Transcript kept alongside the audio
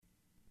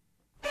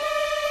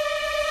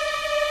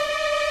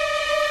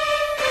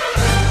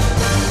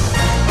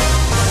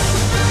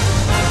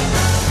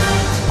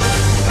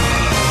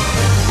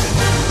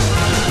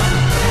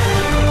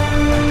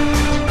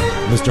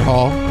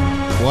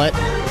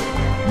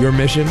Your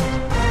mission,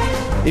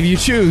 if you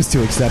choose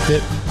to accept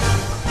it,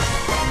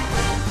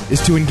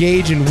 is to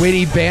engage in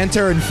witty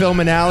banter and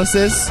film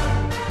analysis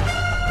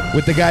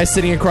with the guy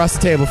sitting across the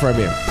table from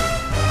you.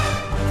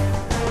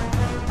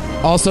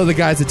 Also, the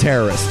guy's a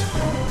terrorist.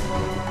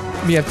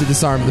 You have to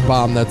disarm the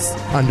bomb that's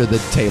under the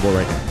table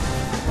right now.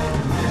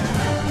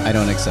 I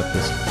don't accept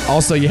this.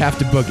 Also, you have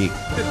to boogie.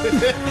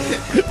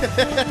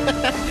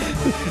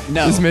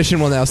 No. This mission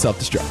will now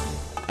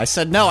self-destruct. I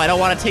said no, I don't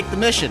want to take the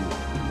mission.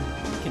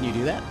 Can you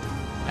do that?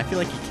 I feel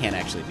like you can't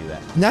actually do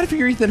that. Not if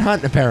you're Ethan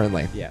Hunt,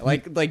 apparently. Yeah,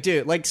 like,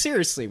 dude, like,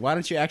 seriously, why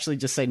don't you actually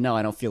just say no?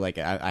 I don't feel like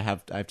it. I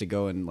have to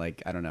go and,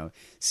 like, I don't know,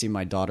 see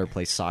my daughter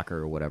play soccer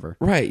or whatever.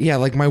 Right, yeah,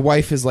 like my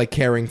wife is like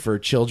caring for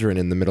children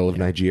in the middle of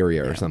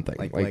Nigeria or something.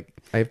 Like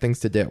I have things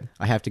to do.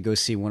 I have to go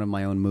see one of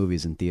my own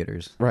movies in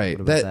theaters. Right.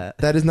 What about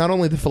That is not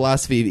only the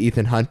philosophy of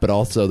Ethan Hunt, but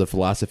also the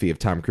philosophy of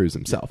Tom Cruise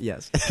himself.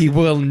 Yes. He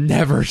will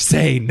never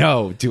say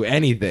no to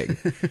anything.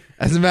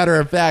 As a matter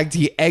of fact,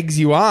 he eggs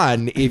you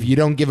on if you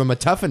don't give him a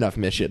tough enough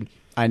mission.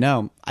 I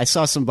know. I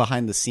saw some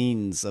behind the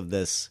scenes of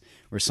this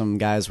where some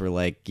guys were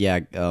like, "Yeah,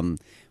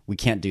 we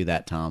can't do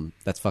that, Tom.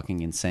 That's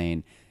fucking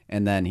insane."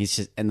 And then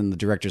then the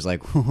director's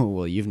like,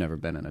 "Well, you've never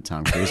been in a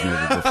Tom Cruise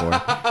movie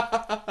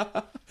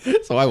before."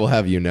 So I will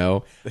have you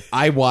know,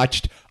 I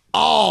watched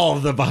all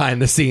the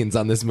behind the scenes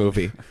on this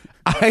movie.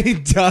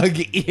 I dug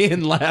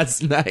in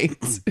last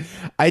night.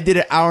 I did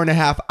an hour and a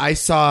half. I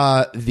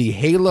saw the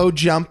Halo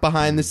jump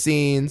behind the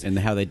scenes. And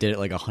how they did it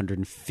like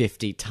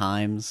 150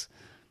 times.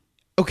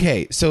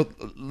 Okay, so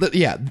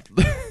yeah,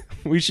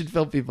 we should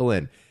fill people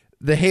in.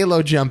 The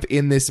Halo jump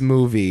in this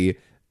movie,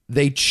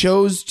 they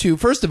chose to,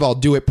 first of all,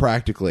 do it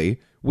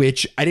practically,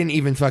 which I didn't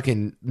even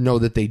fucking know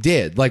that they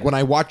did. Like, when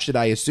I watched it,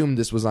 I assumed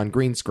this was on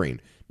green screen.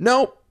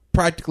 Nope,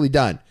 practically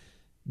done.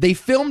 They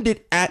filmed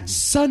it at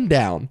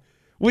sundown,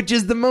 which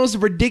is the most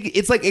ridiculous.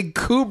 It's like a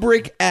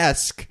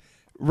Kubrick-esque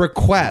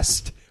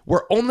request.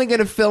 We're only going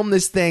to film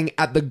this thing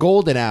at the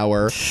golden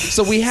hour,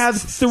 so we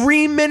have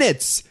 3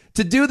 minutes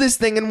to do this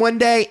thing in one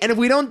day, and if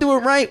we don't do it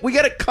right, we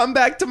got to come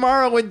back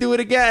tomorrow and do it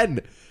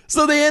again.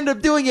 So they end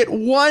up doing it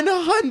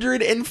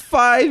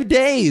 105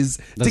 days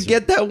to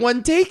get that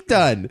one take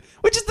done,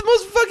 which is the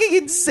most fucking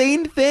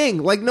insane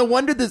thing. Like, no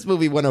wonder this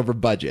movie went over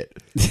budget.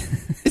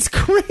 It's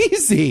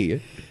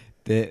crazy.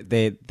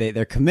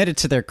 They're committed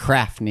to their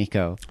craft,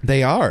 Nico.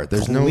 They are.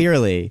 There's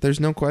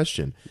no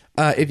question.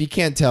 If you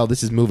can't tell,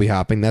 this is Movie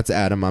Hopping. That's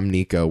Adam. I'm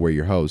Nico. We're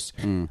your hosts.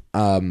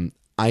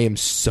 I am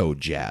so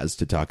jazzed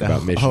to talk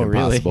about Mission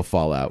Impossible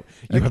Fallout.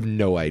 You have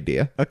no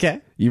idea.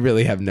 Okay. You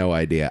really have no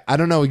idea. I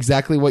don't know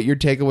exactly what your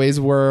takeaways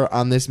were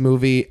on this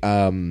movie,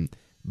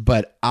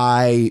 but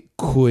I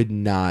could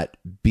not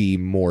be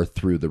more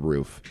through the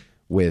roof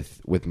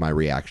with my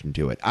reaction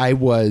to it. I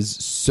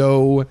was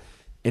so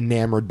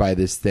enamored by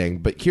this thing.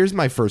 But here's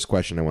my first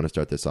question I want to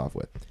start this off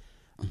with.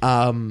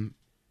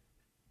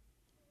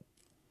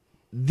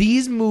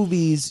 These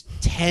movies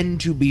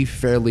tend to be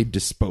fairly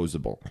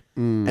disposable.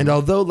 And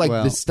although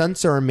the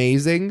stunts are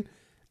amazing,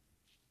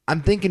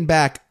 I'm thinking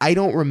back, I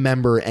don't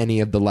remember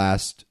any of the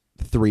last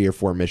 3 or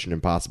 4 Mission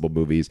Impossible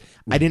movies.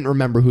 I didn't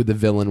remember who the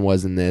villain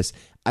was in this.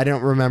 I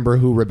don't remember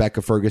who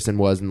Rebecca Ferguson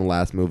was in the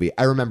last movie.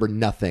 I remember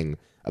nothing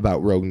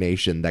about Rogue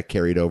Nation that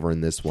carried over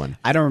in this one.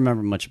 I don't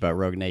remember much about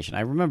Rogue Nation.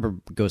 I remember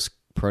Ghost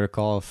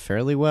Protocol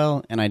fairly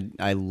well, and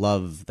I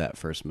love that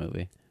first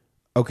movie.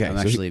 Okay. I'm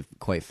actually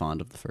quite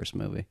fond of the first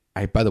movie.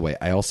 By the way,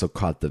 I also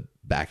caught the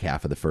back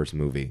half of the first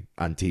movie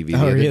on TV the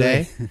other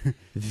day.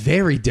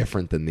 Very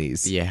different than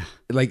these. Yeah.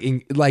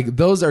 Like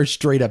those are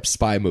straight up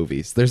spy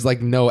movies. There's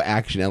like no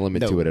action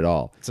element to it at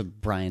all. It's a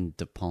Brian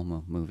De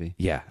Palma movie.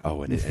 Yeah.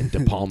 Oh, and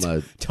De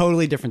Palma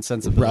totally different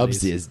sensibilities.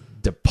 Rubs his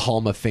De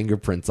Palma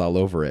fingerprints all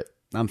over it.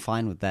 I'm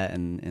fine with that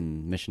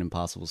in Mission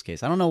Impossible's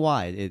case. I don't know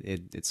why.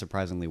 It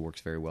surprisingly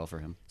works very well for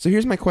him. So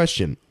here's my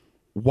question.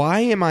 Why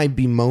am I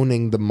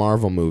bemoaning the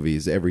Marvel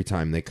movies every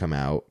time they come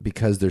out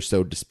because they're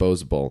so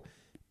disposable,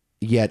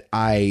 yet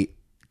I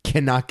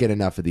cannot get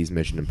enough of these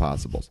Mission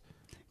Impossibles?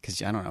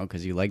 Because, I don't know,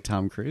 because you like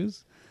Tom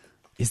Cruise?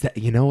 Is that,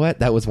 you know what?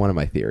 That was one of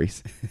my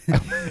theories.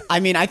 I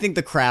mean, I think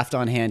the craft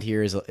on hand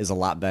here is a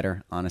lot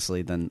better,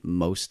 honestly, than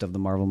most of the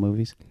Marvel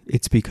movies.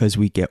 It's because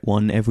we get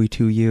one every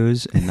 2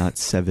 years and not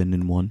 7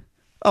 in one.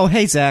 Oh,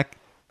 hey, Zach.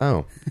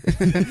 Oh.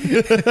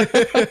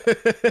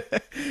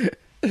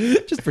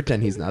 Just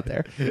pretend he's not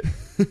there.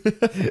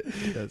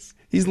 Yes.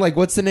 He's like,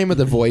 what's the name of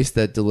the voice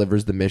that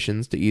delivers the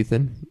missions to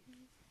Ethan?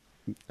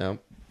 No.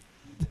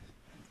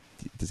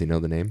 Does he know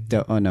the name?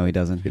 Oh, no, he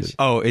doesn't.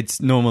 Oh, it's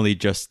normally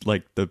just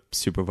like the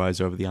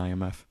supervisor of the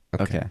IMF.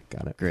 Okay.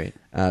 Got it. Great.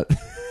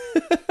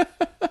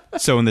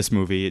 So in this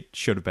movie, it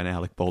should have been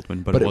Alec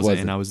Baldwin, but it wasn't,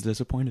 and I was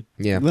disappointed.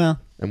 Yeah. Well,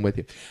 I'm with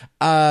you.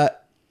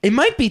 It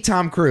might be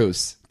Tom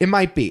Cruise. It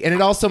might be. And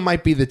it also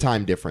might be the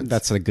time difference.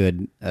 that's a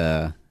good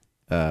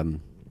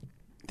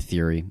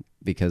theory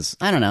because,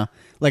 I don't know.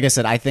 Like I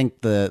said, I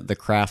think the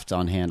craft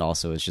on hand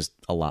also is just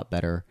a lot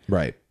better.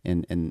 Right.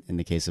 In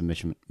the case of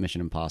Mission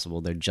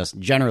Impossible, they're just,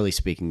 generally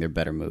speaking, they're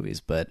better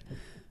movies, but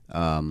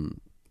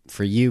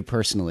for you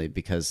personally,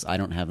 because I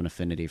don't have an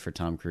affinity for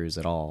Tom Cruise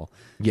at all.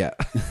 Yeah.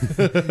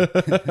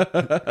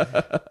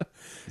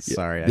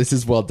 Sorry, This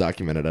is well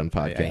documented on I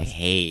podcast.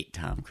 hate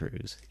Tom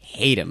Cruise.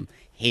 Hate him.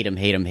 Hate him.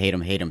 Hate him. Hate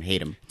him. Hate him.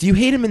 Hate him. Do you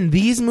hate him in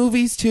these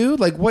movies too?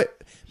 Like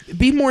what?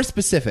 Be more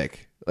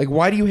specific. Like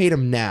why do you hate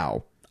him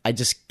now? I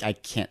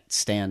can't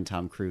stand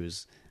Tom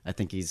Cruise. I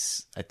think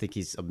he's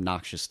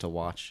obnoxious to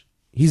watch.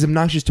 He's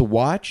obnoxious to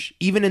watch,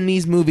 even in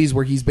these movies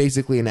where he's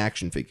basically an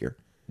action figure.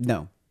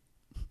 No,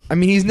 I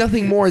mean, he's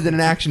nothing more than an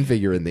action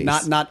figure in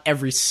these. not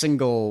every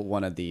single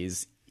one of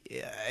these.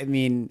 I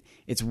mean,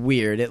 it's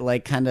weird. It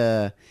like kind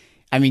of.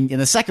 I mean, in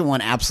the second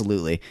one,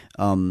 absolutely.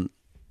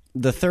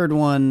 The third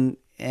one,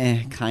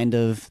 kind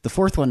of. The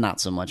fourth one, not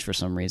so much for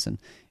some reason.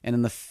 And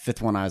in the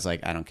fifth one, I was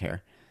like, I don't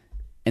care.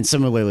 And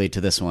similarly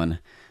to this one,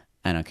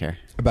 I don't care.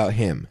 About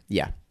him.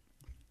 Yeah.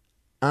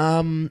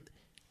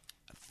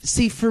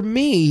 See, for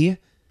me,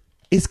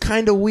 it's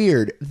kind of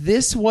weird.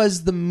 This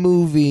was the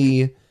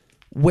movie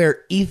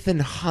where Ethan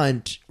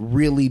Hunt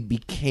really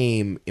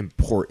became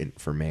important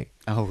for me.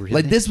 Oh, really?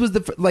 Like this was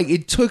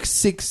it took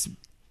 6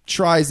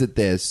 tries at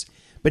this,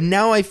 but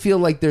now I feel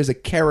like there's a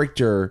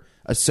character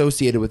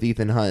associated with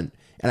Ethan Hunt,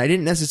 and I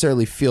didn't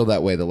necessarily feel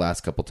that way the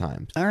last couple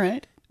times. All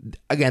right.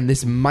 Again,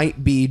 this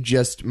might be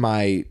just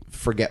my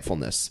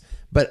forgetfulness,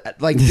 but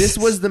like this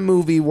was the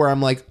movie where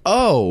I'm like,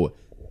 oh,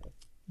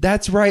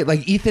 that's right.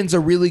 Like Ethan's a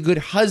really good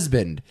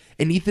husband,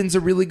 and Ethan's a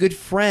really good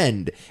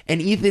friend,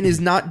 and Ethan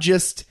is not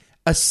just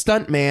a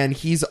stuntman.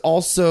 He's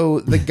also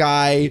the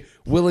guy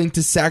willing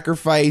to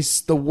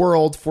sacrifice the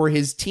world for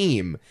his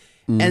team.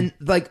 And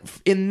like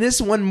in this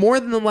one, more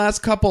than the last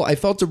couple, I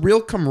felt a real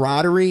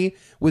camaraderie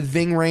with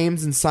Ving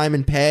Rhames and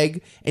Simon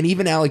Pegg, and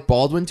even Alec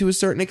Baldwin to a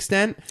certain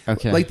extent.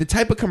 Okay. Like the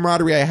type of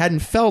camaraderie I hadn't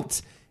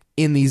felt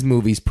in these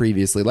movies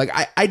previously. Like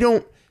I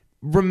don't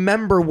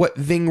remember what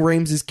Ving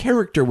Rhames'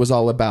 character was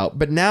all about,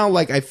 but now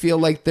like I feel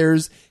like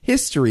there's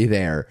history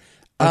there.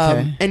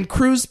 Okay. And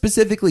Cruise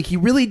specifically, he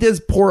really does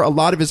pour a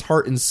lot of his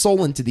heart and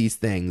soul into these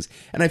things,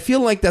 and I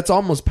feel like that's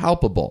almost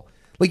palpable.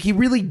 Like he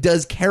really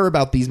does care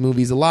about these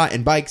movies a lot,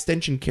 and by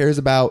extension cares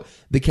about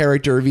the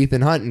character of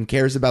Ethan Hunt and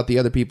cares about the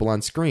other people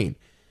on screen.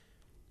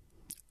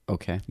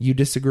 Okay. You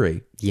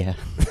disagree? Yeah.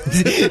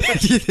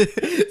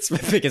 It's my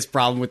biggest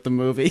problem with the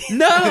movie.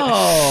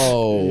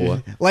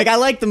 No. Like, I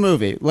like the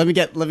movie. Let me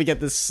get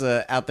this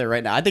out there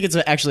right now. I think it's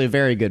actually a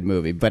very good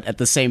movie, but at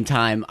the same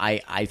time,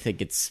 I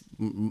think it's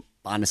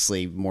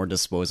honestly more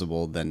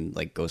disposable than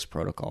like Ghost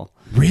Protocol.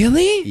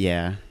 Really?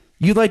 Yeah.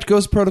 You liked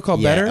Ghost Protocol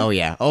better? Oh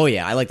yeah.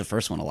 I like the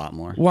first one a lot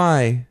more.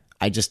 Why?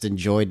 I just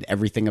enjoyed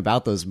everything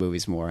about those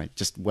movies more.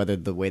 Just whether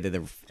the way that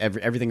they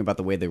everything about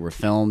the way they were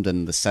filmed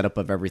and the setup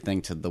of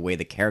everything to the way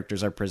the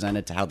characters are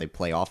presented to how they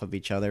play off of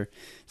each other.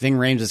 Ving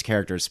Rhames'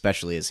 character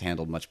especially is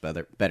handled much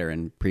better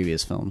in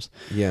previous films.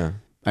 Yeah.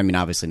 I mean,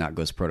 obviously not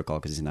Ghost Protocol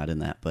because he's not in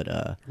that,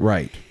 but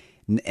Right.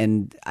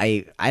 and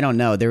I don't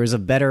know. There was a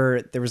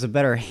better.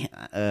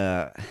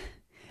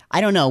 I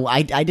don't know.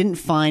 I didn't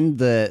find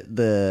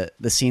the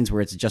scenes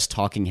where it's just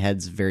talking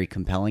heads very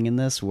compelling in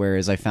this,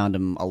 whereas I found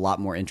them a lot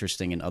more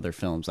interesting in other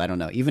films. I don't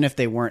know. Even if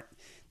they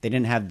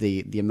didn't have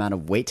the amount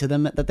of weight to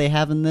them that they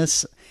have in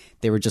this,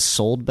 they were just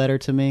sold better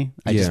to me.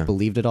 I Yeah. just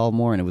believed it all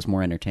more, and it was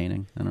more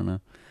entertaining. I don't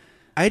know.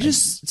 I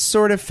just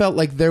sort of felt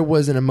like there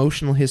was an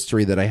emotional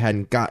history that I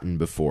hadn't gotten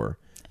before.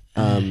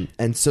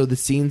 And so the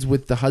scenes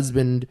with the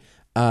husband,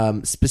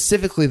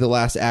 specifically the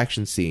last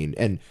action scene,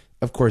 and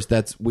of course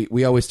that's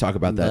we always talk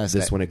about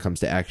this when it comes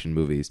to action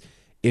movies.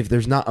 If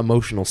there's not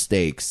emotional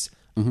stakes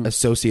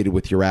associated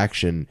with your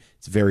action,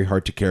 it's very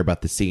hard to care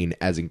about the scene,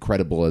 as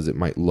incredible as it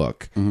might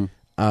look.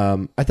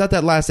 I thought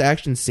that last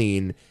action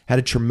scene had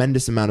a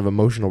tremendous amount of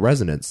emotional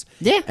resonance.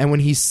 Yeah. And when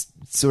he's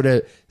sort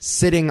of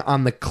sitting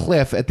on the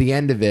cliff at the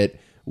end of it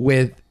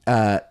with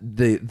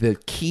the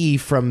key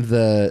from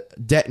the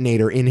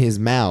detonator in his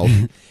mouth,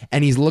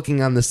 and he's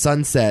looking on the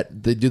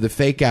sunset to do the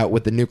fake out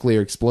with the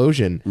nuclear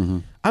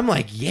explosion, I'm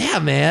like, yeah,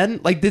 man,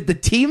 like the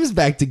team's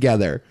back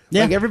together.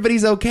 Yeah. Like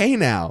everybody's okay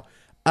now.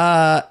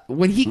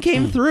 When he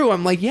came through,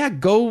 I'm like, yeah,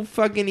 go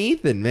fucking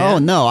Ethan, man. Oh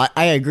no,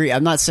 I agree.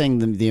 I'm not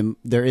saying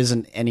there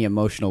isn't any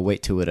emotional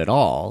weight to it at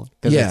all.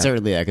 Because Yeah. it's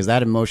certainly because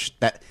that emotion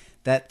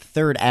that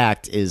third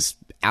act is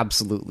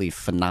absolutely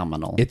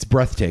phenomenal. It's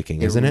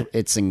breathtaking, isn't it?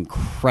 It's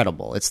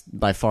incredible. It's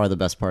by far the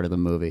best part of the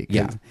movie.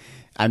 Yeah.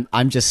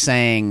 I'm just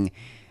saying,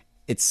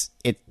 it's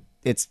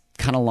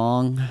kind of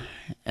long,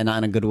 and not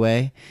in a good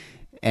way.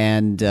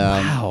 And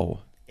Wow.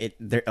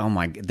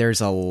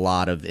 there's a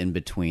lot of in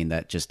between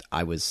that just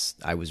I was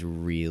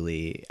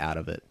really out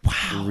of it.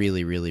 Wow.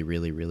 Really, really,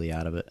 really, really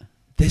out of it.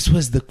 This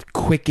was the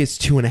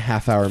quickest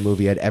 2.5 hour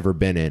movie I'd ever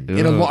been in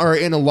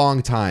a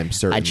long time.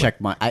 Certainly, I check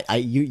my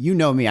you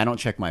know me. I don't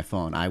check my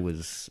phone. I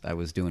was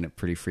doing it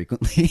pretty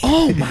frequently.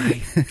 Oh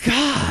my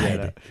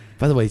god!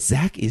 By the way,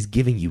 Zach is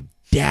giving you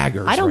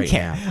daggers. I don't right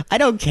care. now. I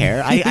don't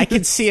care. I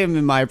can see him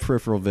in my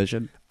peripheral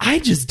vision. I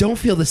just don't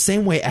feel the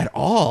same way at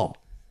all.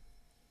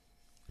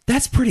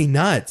 That's pretty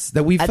nuts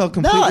that we felt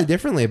completely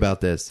differently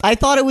about this. I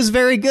thought it was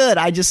very good.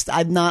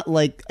 I'm not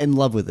like in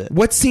love with it.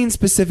 What scene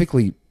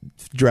specifically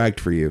dragged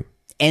for you?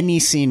 any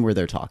scene where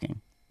they're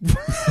talking.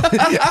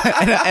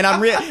 and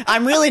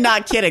I'm really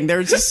not kidding.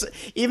 There's just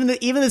even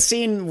the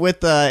scene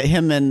with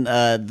him and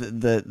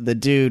the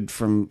dude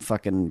from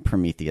fucking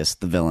Prometheus,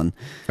 the villain.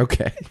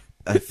 Okay.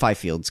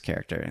 Fifield's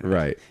character.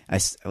 Right.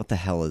 What the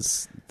hell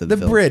is the The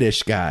villain?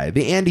 British guy,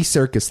 the Andy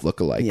Serkis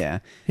lookalike. Yeah.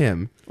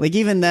 Him. Like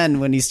even then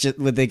when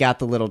they got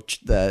the little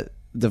the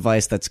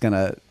device that's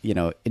gonna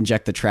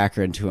inject the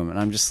tracker into him, and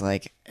I'm just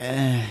like,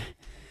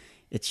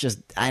 it's just,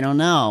 I don't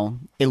know.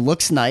 It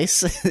looks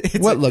nice.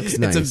 Looks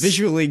nice? It's a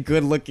visually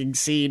good looking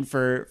scene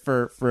for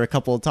a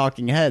couple of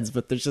talking heads,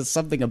 but there's just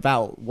something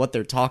about what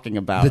they're talking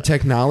about. The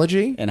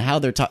technology? And how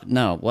they're talking.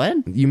 No,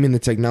 what? You mean the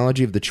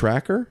technology of the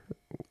tracker?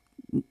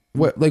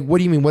 What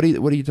do you mean? What are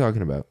you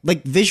talking about?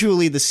 Like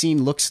visually, the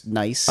scene looks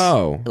nice.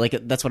 Oh. Like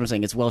that's what I'm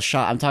saying. It's well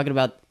shot. I'm talking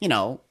about,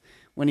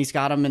 when he's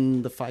got him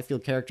and the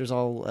Fifield character's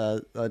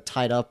all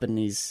tied up and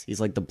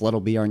he's like, the blood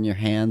will be on your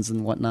hands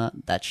and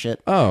whatnot. That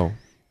shit. Oh.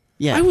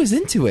 Yeah. I was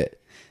into it.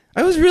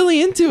 I was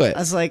really into it. I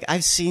was like,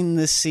 I've seen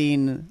this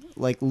scene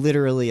like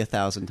literally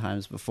 1,000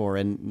 times before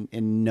in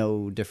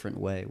no different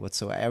way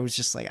whatsoever. I was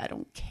just like, I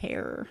don't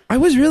care. I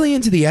was really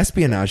into the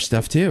espionage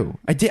stuff too.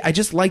 I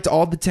just liked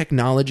all the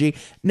technology.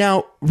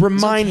 Now,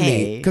 remind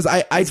me, because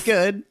It's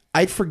good.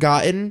 I'd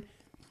forgotten.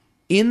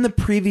 In the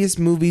previous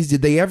movies,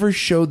 did they ever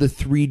show the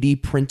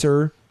 3D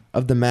printer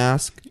of the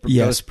mask?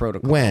 Yes. Ghost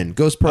Protocol. When?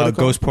 Ghost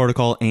Protocol? Ghost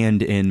Protocol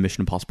and in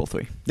Mission Impossible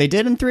 3. They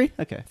did in 3?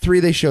 Okay. 3,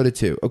 they showed it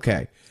too.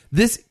 Okay.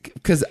 This,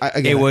 because I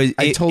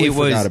totally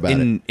forgot about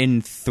it.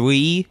 In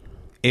 3,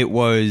 it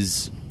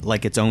was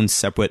like its own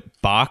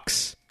separate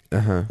box.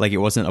 Uh-huh. Like it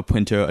wasn't a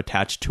printer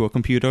attached to a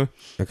computer.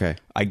 Okay.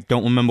 I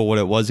don't remember what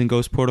it was in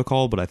Ghost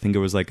Protocol, but I think it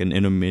was like an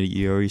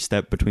intermediary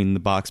step between the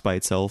box by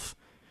itself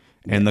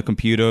and the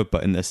computer.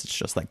 But in this, it's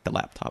just like the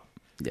laptop.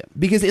 Yeah.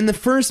 Because in the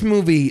first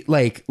movie,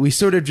 like, we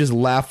sort of just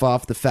laugh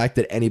off the fact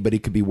that anybody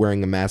could be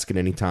wearing a mask at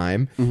any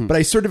time. Mm-hmm. But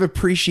I sort of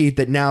appreciate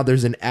that now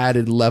there's an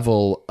added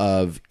level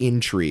of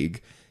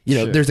intrigue.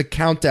 Sure. There's a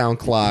countdown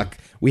clock.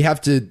 We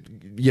have to,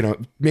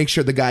 make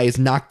sure the guy is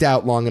knocked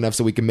out long enough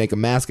so we can make a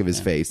mask of his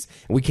face.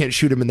 And we can't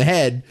shoot him in the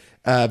head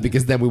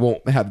because then we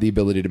won't have the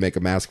ability to make a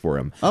mask for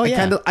him. Oh,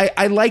 yeah.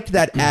 I liked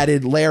that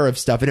added layer of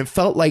stuff. And it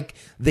felt like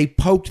they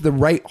poked the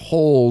right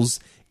holes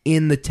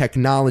in the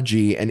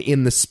technology and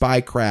in the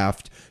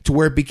spycraft to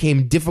where it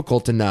became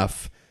difficult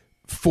enough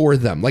for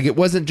them. Like, it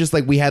wasn't just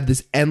like we had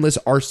this endless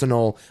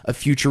arsenal of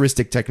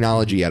futuristic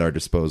technology at our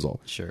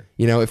disposal. Sure.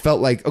 It felt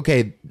like,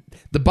 okay,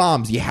 the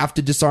bombs, you have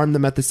to disarm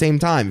them at the same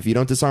time. If you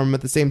don't disarm them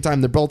at the same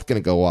time, they're both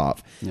going to go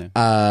off.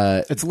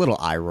 Yeah. It's a little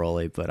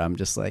eye-rolly, but I'm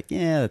just like,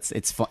 yeah,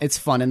 it's fun. It's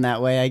fun in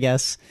that way, I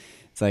guess.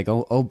 It's like,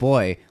 oh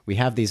boy, we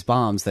have these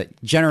bombs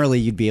that generally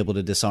you'd be able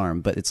to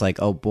disarm, but it's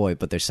like, oh boy,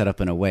 but they're set up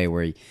in a way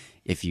where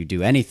if you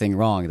do anything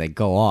wrong, they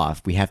go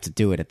off. We have to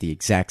do it at the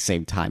exact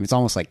same time. It's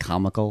almost like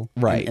comical,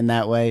 right, in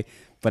that way.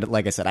 But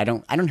like I said, I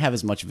don't have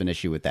as much of an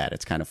issue with that.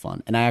 It's kind of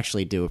fun, and I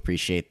actually do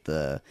appreciate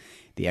the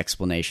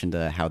explanation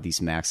to how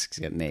these masks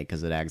get made,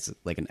 because it adds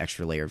like an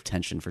extra layer of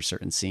tension for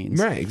certain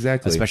scenes, right?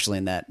 Exactly, especially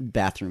in that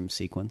bathroom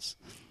sequence.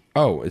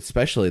 Oh,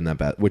 especially in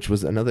that which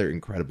was another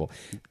incredible.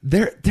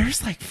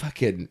 There's like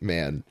fucking,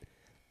 man.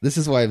 This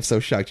is why I'm so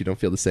shocked you don't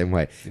feel the same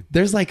way.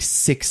 There's like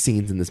 6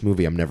 scenes in this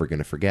movie I'm never going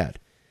to forget.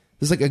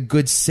 There's like a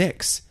good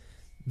 6.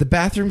 The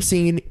bathroom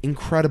scene,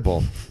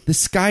 incredible. The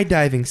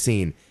skydiving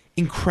scene,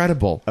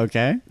 incredible.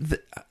 Okay.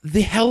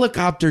 The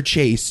helicopter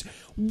chase.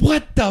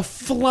 What the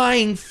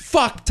flying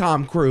fuck,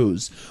 Tom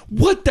Cruise?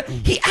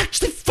 He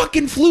actually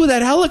fucking flew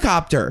that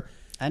helicopter.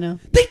 I know.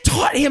 They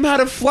taught him how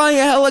to fly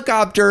a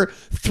helicopter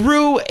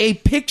through a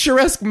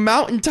picturesque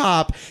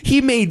mountaintop. He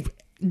made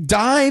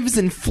dives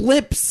and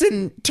flips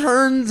and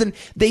turns, and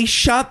they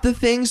shot the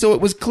thing so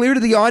it was clear to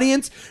the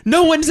audience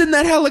no one's in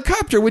that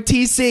helicopter with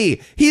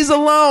TC. He's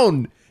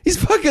alone.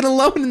 He's fucking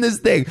alone in this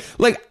thing.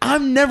 Like,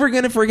 I'm never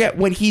gonna forget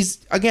when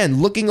he's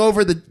again looking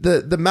over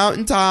the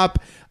mountaintop,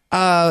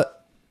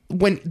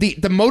 when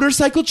the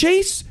motorcycle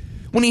chase,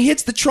 when he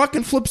hits the truck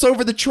and flips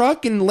over the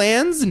truck and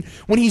lands, and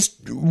when he's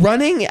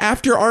running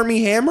after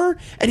Armie Hammer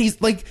and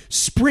he's like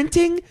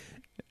sprinting.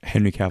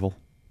 Henry Cavill.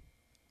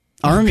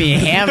 Armie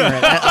Hammer.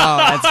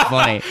 That's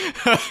funny.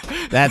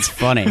 That's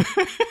funny.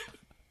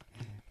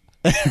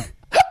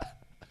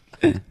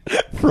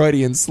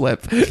 Freudian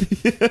slip.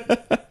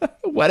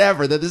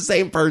 Whatever. They're the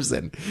same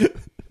person.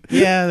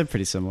 Yeah, they're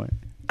pretty similar.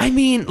 I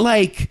mean,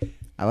 like,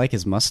 I like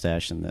his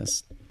mustache in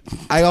this.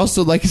 I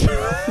also like his...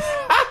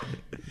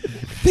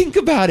 Think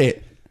about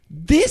it.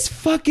 This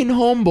fucking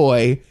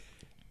homeboy,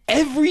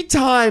 every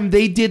time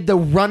they did the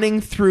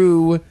running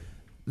through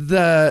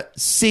the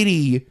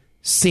city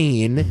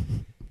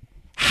scene,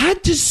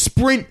 had to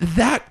sprint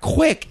that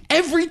quick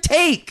every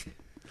take.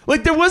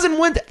 Like, there wasn't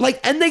one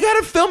and they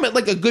gotta film it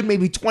like a good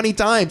maybe 20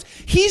 times.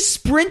 He's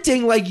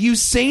sprinting like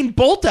Usain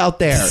Bolt out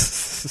there.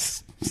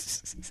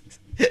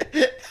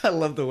 I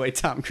love the way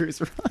Tom Cruise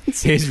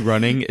runs. His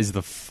running is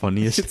the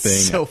funniest thing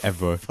so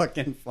ever.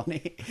 Fucking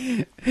funny.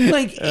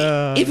 Like,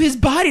 if his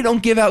body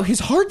don't give out, his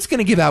heart's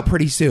gonna give out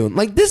pretty soon.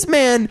 Like, this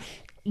man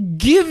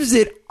gives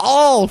it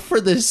all for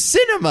the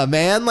cinema,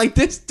 man. Like,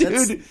 this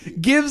dude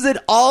gives it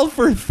all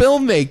for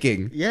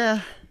filmmaking.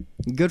 Yeah.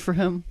 Good for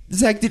him.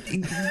 Zach,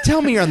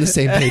 tell me you're on the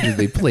same page with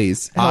me,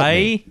 please. Help me.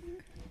 I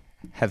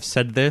have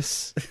said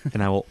this,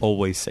 and I will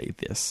always say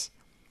this.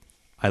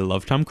 I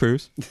love Tom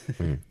Cruise,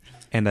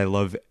 and I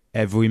love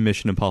every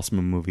Mission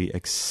Impossible movie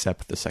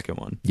except the second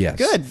one. Yes.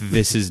 Good.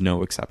 This is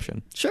no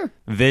exception. Sure.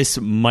 This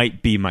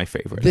might be my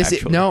favorite,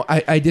 actually. No,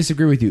 I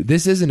disagree with you.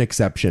 This is an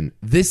exception.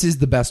 This is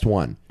the best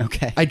one.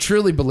 Okay. I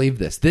truly believe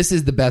this. This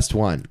is the best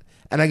one.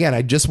 And again,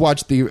 I just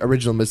watched the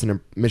original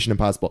Mission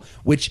Impossible,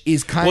 which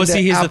is kind of here's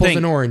the apples thing.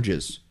 and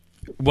oranges.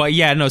 Well,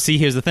 yeah, no, see,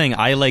 here's the thing.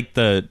 I like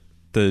the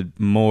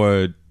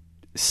more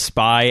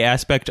spy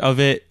aspect of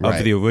it, Right.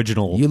 of the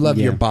original. You love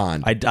your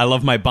Bond. I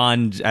love my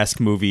Bond-esque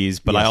movies,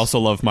 but I Yes. also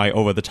love my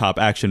over-the-top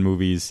action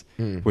movies,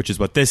 which is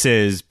what this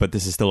is, but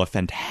this is still a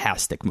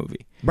fantastic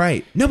movie.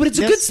 Right. No, but it's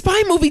a good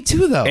spy movie,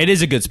 too, though. It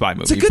is a good spy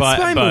movie. It's a good but,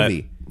 spy but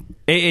movie.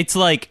 It's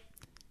like,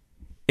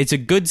 it's a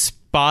good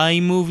spy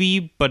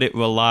movie, but it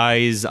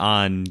relies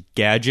on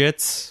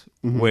gadgets,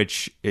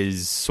 which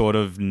is sort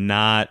of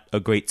not a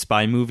great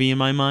spy movie in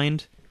my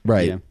mind.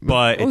 Right. Yeah.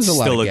 But Well, there's it's a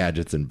lot still of a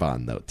gadgets in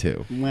Bond, though,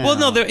 too. Well,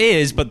 no, there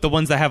is, but the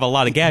ones that have a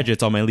lot of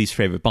gadgets are my least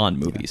favorite Bond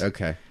movies.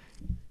 Okay.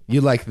 You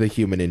like the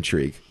human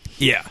intrigue.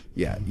 Yeah.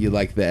 Yeah. You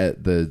like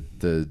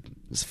the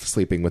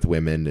sleeping with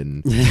women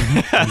and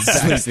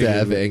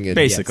backstabbing and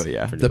Basically,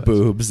 yeah. the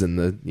boobs and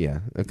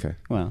the okay.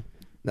 Well,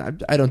 No,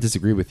 I don't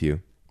disagree with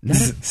you.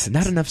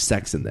 Not enough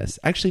sex in this.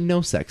 Actually,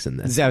 no sex in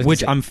this.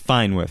 Which I'm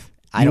fine with.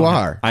 You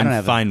are. I don't I'm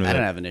have fine with I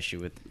don't it. have an issue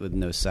with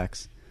no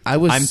sex. I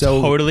was I'm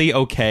so totally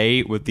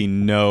okay with the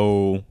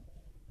no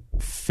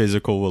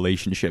physical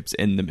relationships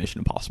in the Mission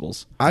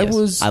Impossibles. I Yes.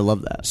 was I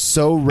love that.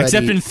 so ready.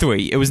 Except in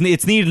 3.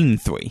 It's needed in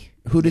 3.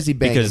 Who does he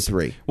bang Because in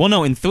 3? Well,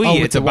 no, in 3 Oh,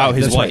 with it's the about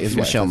his That's wife. right, his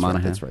wife. Michelle That's right,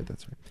 Monaghan. That's right.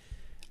 That's right.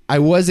 I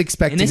was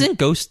expecting. And isn't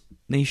Ghost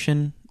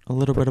Nation a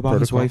little bit about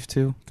his Protocol? wife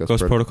too? Ghost Ghost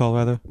Protocol. Protocol,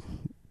 rather.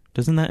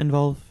 Doesn't that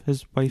involve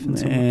his wife in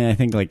some way? I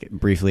think like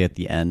briefly at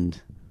the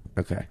end,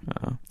 Okay.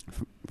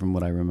 from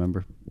what I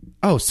remember.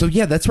 Oh, so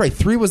yeah, that's right.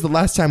 3 was the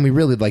last time we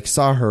really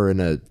saw her in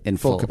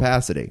full full.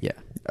 capacity. Yeah.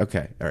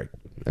 Okay. All right.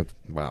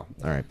 Wow.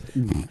 All right.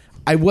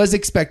 I was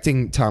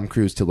expecting Tom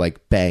Cruise to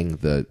bang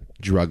the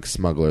drug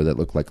smuggler that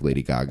looked like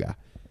Lady Gaga,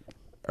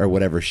 or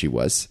whatever she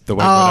was. The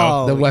White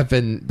Widow. The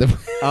weapon.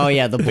 Oh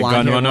yeah, the blonde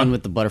gun hair runner? one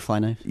with the butterfly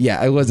knife. Yeah,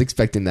 I was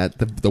expecting that.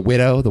 The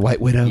widow, the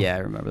White Widow. Yeah, I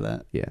remember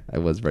that. Yeah, I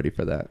was ready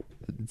for that.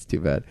 It's too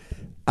bad.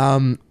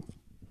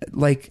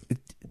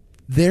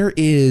 There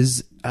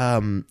is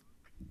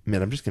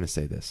man, I'm just gonna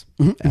say this,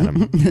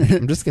 Adam.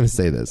 I'm just gonna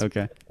say this.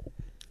 Okay.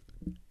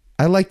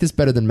 I like this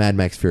better than Mad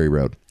Max Fury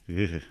Road.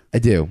 I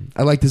do.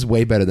 I like this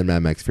way better than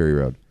Mad Max Fury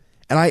Road.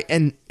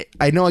 And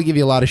I know I give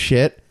you a lot of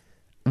shit,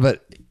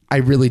 but I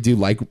really do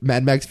like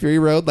Mad Max Fury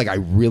Road. Like, I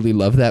really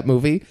love that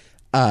movie.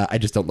 I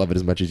just don't love it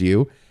as much as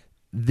you.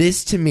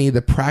 This, to me,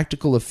 the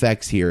practical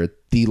effects here,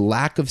 the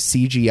lack of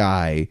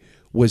CGI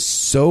was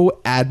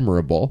so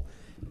admirable.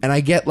 And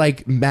I get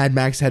Mad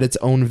Max had its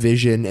own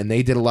vision and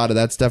they did a lot of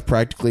that stuff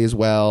practically as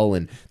well.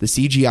 And the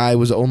CGI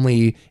was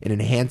only an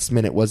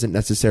enhancement. It wasn't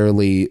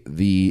necessarily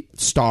the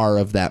star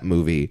of that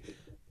movie.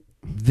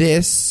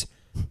 This,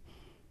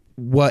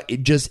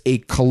 just a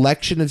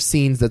collection of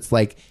scenes that's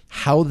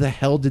how the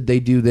hell did they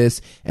do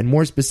this? And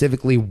more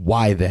specifically,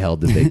 why the hell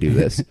did they do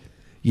this?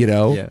 You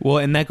know? Yeah. Well,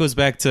 and that goes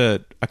back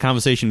to a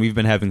conversation we've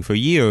been having for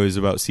years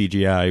about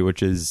CGI,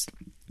 which is,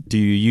 do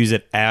you use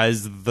it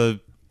as the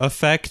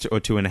effect or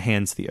to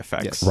enhance the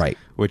effects? Yes. Right.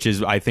 Which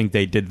is, I think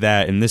they did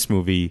that in this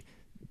movie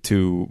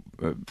to,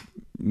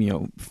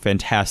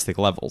 fantastic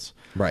levels.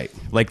 Right.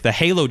 Like the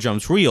Halo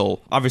jump's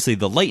real. Obviously,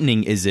 the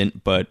lightning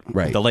isn't, but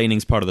Right. the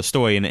lightning's part of the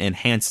story and it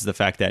enhances the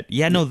fact that,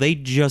 they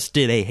just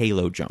did a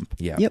Halo jump.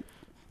 Yeah. Yep.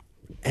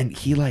 And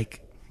he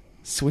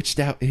switched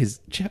out his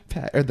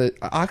jetpack or the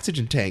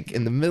oxygen tank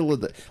in the middle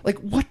of the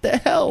what the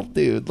hell,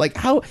 dude?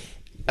 How?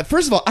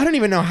 First of all, I don't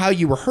even know how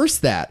you rehearse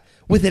that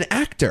with an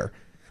actor.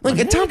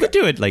 And Tom could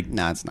do it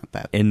No, it's not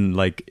that. in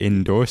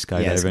indoor Yeah,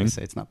 I was gonna skydiving.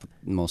 say it's not the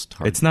most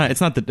hard. It's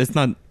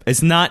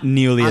not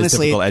nearly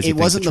Honestly, as difficult as you it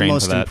think wasn't to the train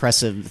most for that.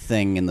 impressive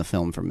thing in the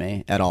film for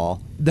me at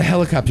all. The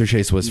helicopter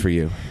chase was for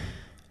you.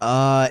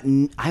 I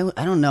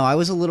don't know. I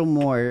was a little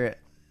more.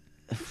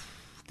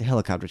 The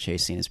helicopter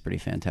chase scene is pretty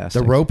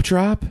fantastic. The rope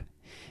drop.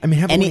 I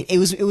mean, and it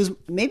was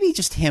maybe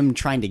just him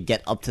trying to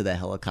get up to the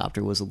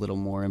helicopter was a little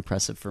more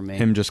impressive for me.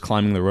 Him just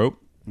climbing the rope.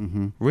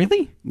 Mm-hmm.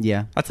 Really?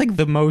 Yeah. That's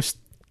the most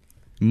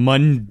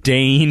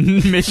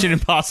mundane Mission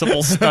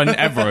Impossible stunt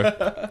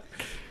ever.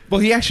 Well,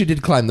 he actually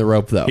did climb the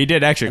rope, though. He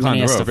did actually And then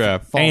climb he the has rope, to yeah.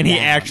 fall And he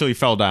down. actually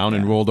fell down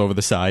and rolled over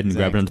the side and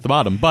grabbed onto the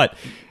bottom. But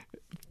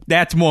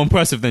that's more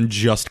impressive than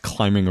just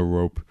climbing a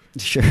rope.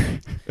 Sure.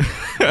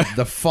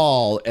 The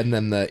fall and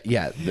then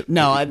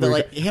No,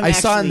 him I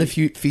saw in the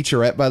actually-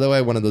 featurette, by the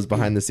way, one of those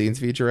behind the scenes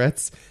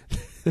featurettes.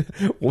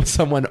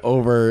 Someone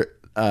over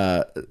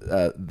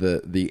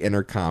the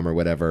intercom or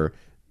whatever,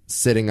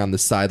 sitting on the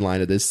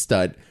sideline of this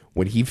stunt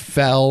when he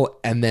fell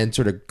and then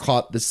sort of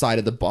caught the side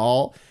of the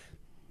ball.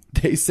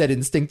 they said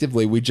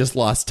instinctively, "We just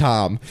lost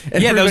Tom."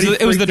 And Yeah, everybody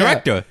it was the freaked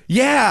out. director.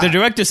 Yeah. The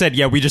director said,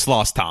 "Yeah, we just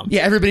lost Tom."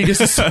 Yeah, everybody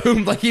just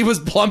assumed like he was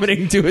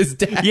plummeting to his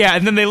death. Yeah,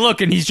 and then they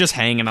look and he's just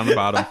hanging on the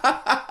bottom.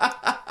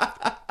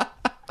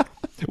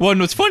 Well,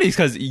 and what's funny is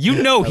because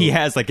he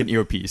has like an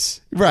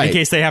earpiece, Right. in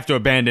case they have to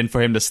abandon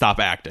for him to stop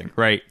acting,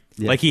 right?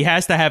 Like he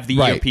has to have the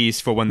Right.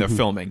 earpiece for when they're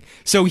filming.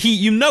 So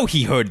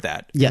he heard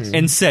that, Yes.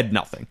 and said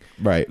nothing.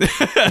 Right.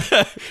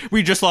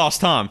 We just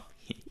lost Tom.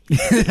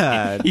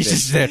 He's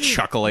just there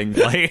chuckling,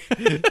 like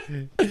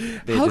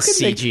They How just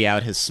could they- CG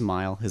out his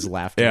smile, his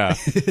laughter. yeah.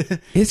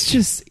 It's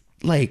just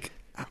like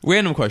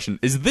Random question: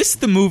 is this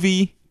the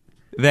movie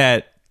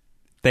that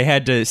they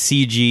had to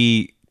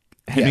CG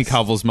Henry Yes.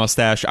 Cavill's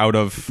mustache out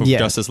of from Yeah.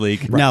 Justice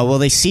League? No, well,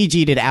 they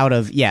CG'd it out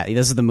of. Yeah,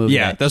 this is the movie.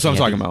 Yeah, that's what I'm he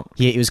talking had to- about.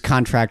 He was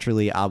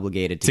contractually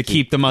obligated To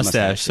keep the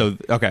mustache. So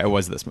okay, it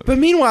was this movie. But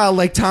meanwhile,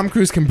 like Tom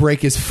Cruise can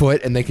break his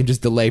foot and they can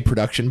just delay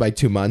production by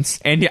 2 months.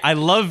 And I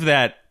love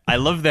that. I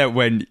love that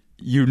when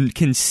you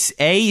can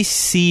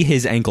see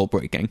his ankle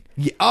breaking.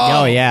 Yeah.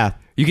 Oh yeah.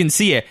 You can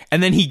see it,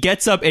 and then he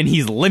gets up and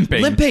he's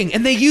limping. Limping,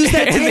 and they use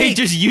that and they take.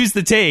 just use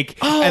the take,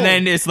 Oh. and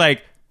then it's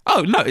like,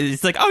 oh no,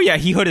 it's like, oh yeah,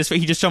 he hurt his foot.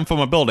 He just jumped from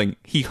a building.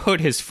 He hurt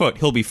his foot.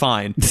 He'll be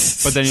fine.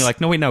 But then you're like,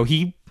 no wait, no,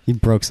 he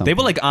broke something. They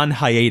were like on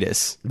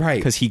hiatus, Right.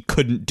 Because he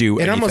couldn't do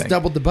It anything. almost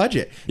doubled the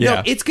budget. Yeah.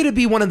 No, it's going to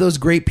be one of those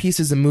great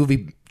pieces of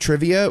movie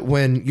trivia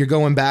when you're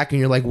going back and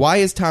you're like, why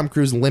is Tom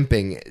Cruise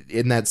limping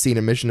in that scene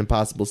of Mission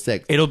Impossible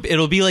 6?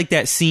 It'll be like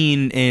that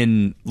scene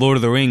in Lord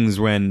of the Rings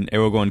when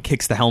Aragorn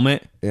kicks the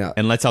helmet Yeah.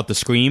 and lets out the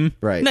scream.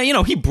 Right.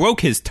 Now, he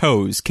broke his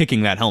toes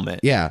kicking that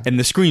helmet. Yeah. And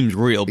the scream's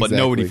real, but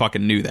Exactly. nobody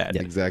fucking knew that.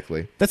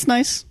 Exactly. That's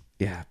nice.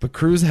 Yeah, but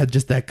Cruise had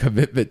just that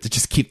commitment to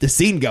just keep the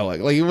scene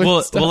going. Like, he wouldn't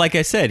Well, stop. like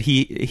I said,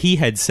 he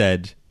had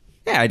said,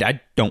 yeah, I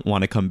don't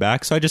want to come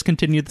back, so I just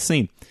continued the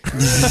scene.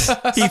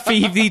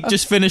 he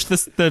just finished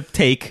the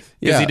take because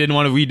Yeah. he didn't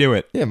want to redo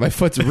it. Yeah, my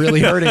foot's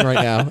really hurting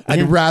right now.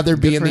 I'd rather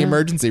be in for the him.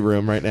 emergency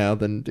room right now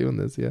than doing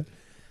this. Yeah.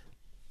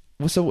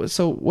 Well,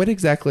 so what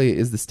exactly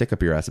is the stick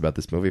up your ass about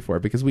this movie for?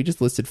 Because we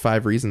just listed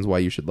 5 reasons why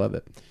you should love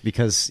it.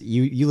 Because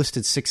you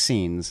listed 6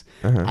 scenes.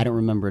 Uh-huh. I don't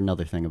remember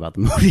another thing about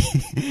the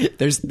movie.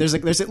 there's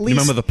at least You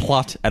remember the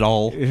plot at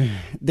all?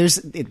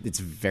 it's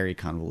very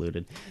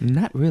convoluted.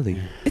 Not really.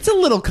 It's a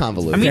little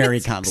convoluted. Very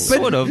it's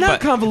convoluted. Sort of,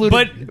 not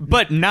convoluted.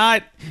 but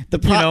not. The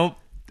plot-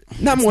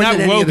 not it's more not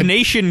than any Rogue of the,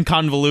 Nation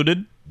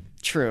convoluted.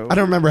 True. I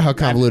don't remember how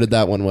convoluted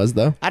that one was,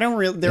 though. I don't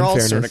really. They're In all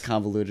fairness. sort of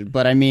convoluted,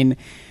 but I mean,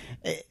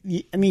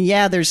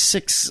 yeah, there's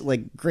 6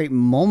 like great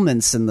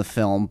moments in the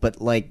film,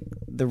 but like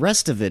the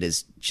rest of it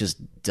is just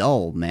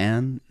dull,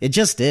 man. It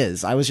just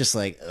is. I was just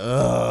like,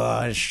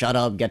 ugh, shut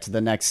up, get to the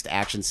next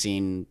action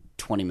scene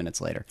 20 minutes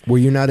later. Were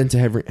you not into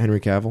Henry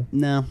Cavill?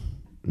 No.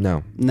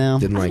 No. No.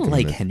 Didn't like him.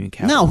 in this. Henry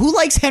Cavill. No, who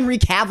likes Henry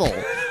Cavill?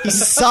 He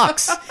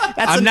sucks. That's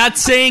I'm not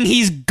saying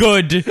he's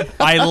good.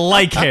 I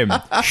like him.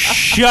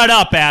 Shut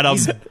up, Adam.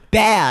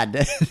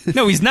 bad.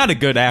 No, he's not a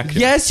good actor.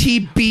 Yes, he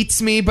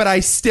beats me, but I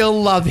still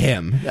love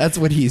him. That's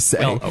what he's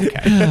saying. Well,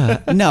 okay.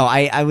 No,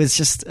 I was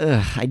just,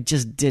 I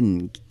just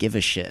didn't give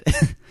a shit.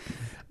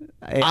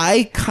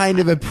 I kind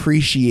of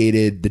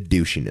appreciated the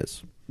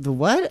douchiness. The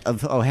what?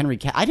 Henry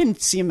Cavill. I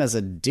didn't see him as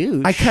a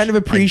douche. I kind of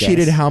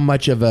appreciated guess. how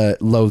much of a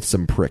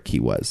loathsome prick he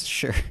was.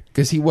 Sure.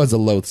 Because he was a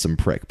loathsome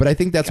prick. But I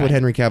think that's what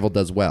Henry Cavill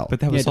does well. But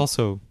that was Yeah.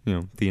 also,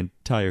 the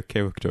entire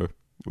character.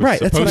 Was Right,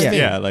 that's what supposed I to- mean.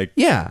 Yeah, like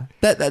Yeah,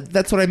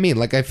 that's what I mean.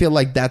 Like, I feel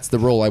like that's the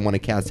role I want to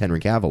cast Henry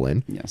Cavill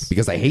in. Yes.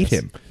 Because I hate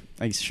him.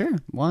 Like, sure.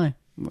 Why?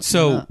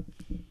 So- Why not?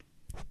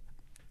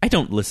 I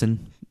don't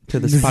listen to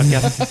this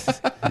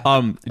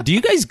podcast. Do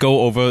you guys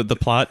go over the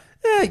plot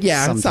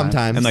Yeah, Sometimes.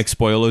 sometimes. and like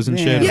spoilers and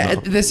shit? yeah, or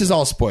no? this is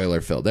all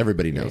spoiler filled.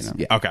 Everybody knows. know.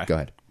 Yeah. Okay. Go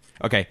ahead.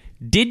 Okay.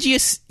 Did you?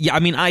 Yeah, I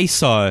mean, I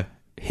saw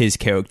his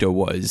character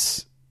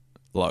was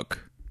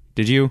Luke.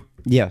 Did you?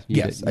 Yeah. you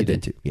Yes, did. I You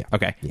did too. Yeah.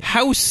 Okay.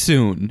 How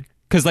soon?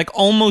 Because like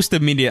almost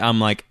immediate, I'm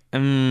like,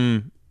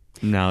 no.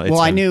 It's Well,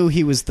 I him. knew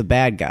he was the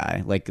bad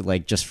guy,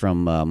 like just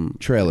from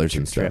Trailers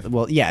and stuff.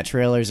 well, yeah,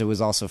 trailers. It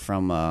was also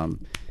from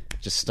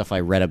just stuff I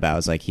read about. It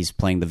was like he's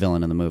playing the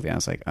villain in the movie. I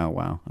was like, oh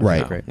wow, okay,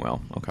 Right. Oh, great,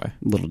 well, okay. a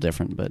little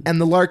different, but And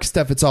the Lark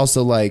stuff, it's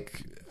also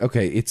like,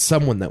 okay, it's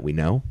someone that we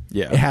know.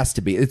 Yeah. It has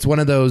to be. It's one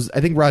of those,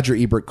 I think Roger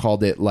Ebert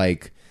called it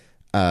like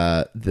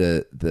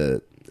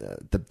the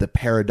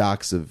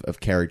paradox of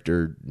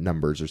character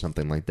numbers or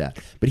something like that.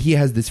 But he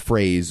has this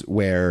phrase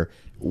where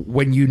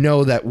when you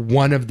know that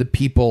one of the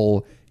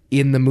people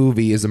in the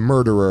movie is a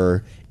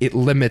murderer, it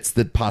limits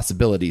the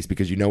possibilities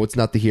because you know it's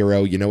not the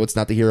hero, you know it's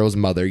not the hero's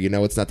mother, you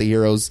know it's not the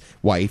hero's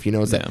wife, you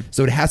know it's Yeah. not,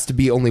 so it has to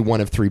be only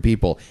one of 3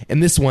 people.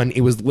 And this one,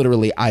 it was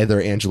literally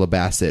either Angela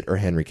Bassett or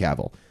Henry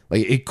Cavill.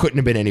 Like, it couldn't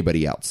have been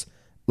anybody else.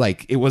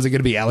 Like, it wasn't going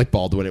to be Alec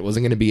Baldwin. It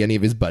wasn't going to be any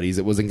of his buddies.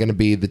 It wasn't going to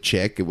be the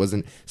chick. It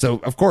wasn't. So,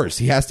 of course,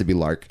 he has to be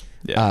Lark.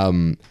 Yeah.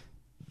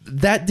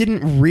 That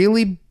didn't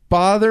really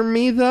bother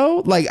me,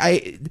 though. Like,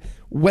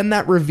 when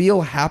that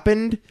reveal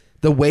happened,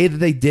 the way that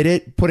they did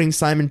it, putting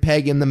Simon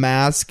Pegg in the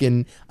mask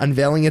and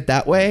unveiling it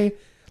that way,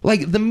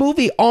 like, the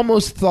movie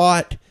almost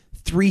thought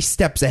 3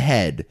 steps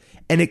ahead.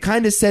 And it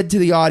kind of said to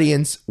the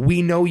audience,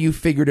 we know you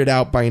figured it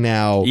out by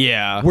now.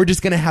 Yeah. We're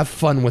just going to have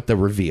fun with the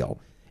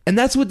reveal. And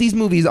that's what these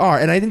movies are.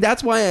 And I think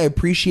that's why I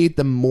appreciate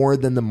them more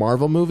than the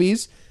Marvel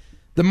movies.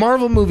 The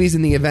Marvel movies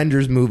and the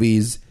Avengers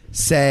movies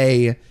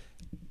say,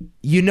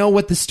 you know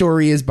what the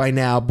story is by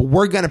now, but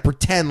we're going to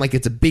pretend like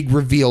it's a big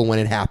reveal when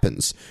it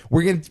happens.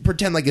 We're going to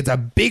pretend like it's a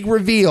big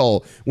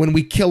reveal when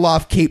we kill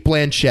off Kate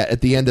Blanchett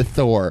at the end of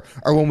Thor,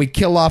 or when we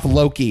kill off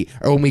Loki,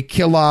 or when we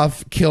kill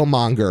off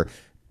Killmonger.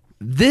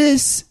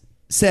 This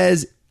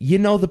says, you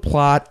know the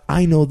plot,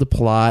 I know the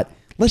plot.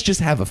 Let's just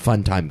have a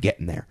fun time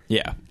getting there.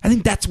 Yeah. I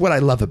think that's what I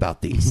love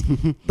about these.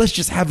 Let's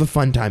just have a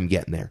fun time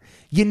getting there.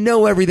 You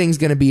know everything's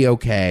going to be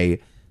okay,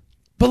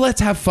 but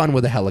let's have fun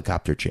with a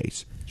helicopter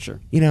chase. Sure.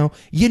 You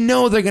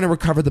know they're going to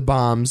recover the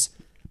bombs,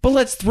 but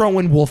let's throw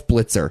in Wolf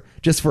Blitzer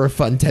just for a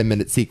fun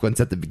 10-minute sequence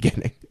at the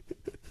beginning.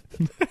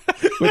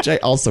 Which I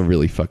also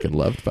really fucking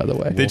loved, by the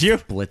way. Did you?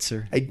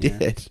 Blitzer. I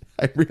did.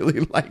 I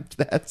really liked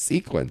that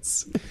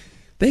sequence.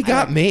 They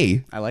got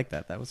me. I like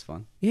that. That was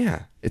fun.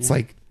 Yeah. It's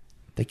like,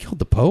 they killed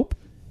the Pope?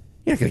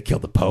 You're not going to kill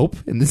the Pope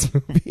in this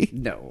movie.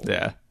 No.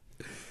 Yeah.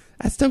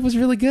 That stuff was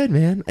really good,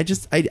 man.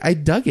 I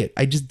dug it.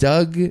 I just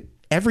dug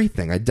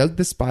everything. I dug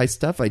the spy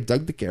stuff. I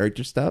dug the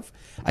character stuff.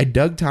 I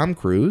dug Tom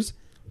Cruise.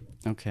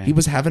 Okay. He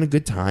was having a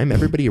good time.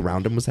 Everybody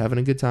around him was having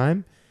a good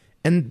time.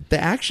 And the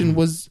action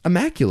was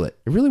immaculate.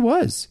 It really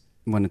was.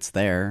 When it's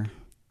there.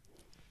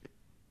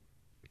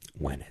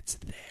 When it's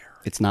there.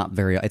 It's not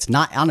very. It's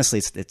not, honestly,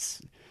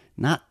 it's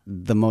not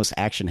the most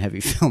action heavy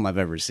film I've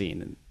ever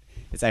seen. And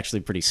it's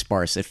actually pretty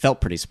sparse. It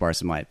felt pretty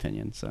sparse in my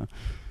opinion. So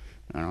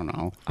I don't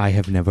know. I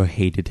have never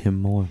hated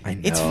him more. I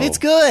know. It's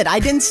good. I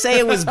didn't say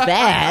it was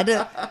bad,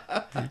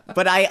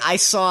 but I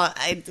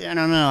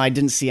don't know. I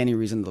didn't see any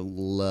reason to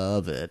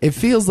love it. It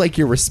feels like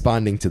you're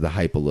responding to the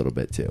hype a little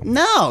bit too.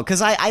 No,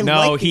 because I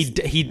No, like these,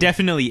 he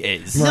definitely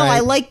is. no, I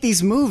Right. like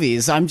these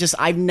movies.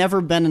 I've never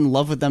been in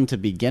love with them to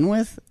begin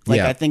with. Like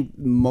Yeah. I think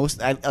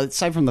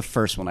aside from the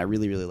first one, I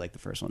really really like the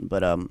first one.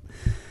 But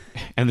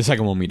And the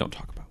second one we don't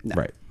talk about.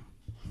 Right.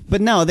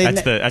 but no, they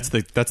That's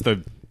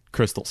the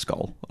crystal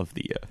skull of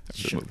the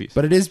movies.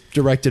 But it is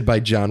directed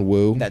by John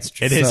Woo. That's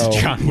true. It is a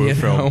John Woo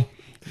film.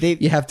 They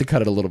You have to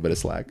cut it a little bit of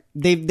slack.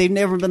 they've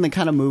never been the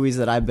kind of movies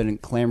that I've been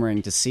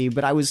clamoring to see,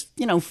 but I was,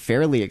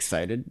 fairly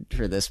excited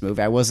for this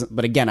movie. I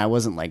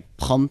wasn't like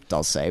pumped,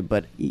 I'll say,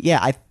 but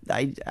yeah,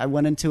 I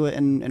went into it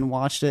and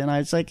watched it, and I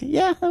was like,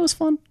 yeah, that was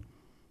fun.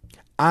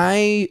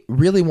 I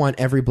really want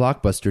every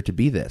blockbuster to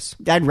be this.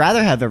 I'd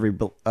rather have every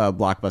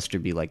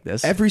blockbuster be like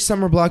this. Every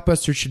summer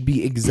blockbuster should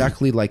be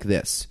exactly like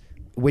this.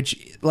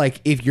 Which, like,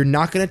 if you're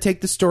not going to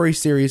take the story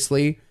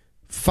seriously,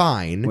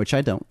 fine. Which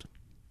I don't.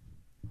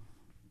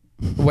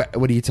 What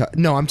are you talking?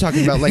 No, I'm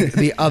talking about like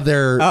the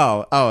other.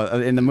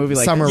 In the movie,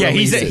 like Summer Yeah,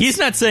 releases. he's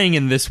not saying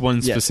in this one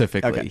Yeah,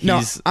 specifically. okay. No,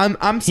 He's, I'm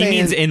he saying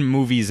means in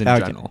movies in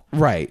Okay. general.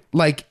 right.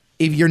 Like,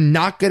 if you're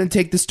not going to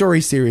take the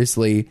story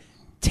seriously,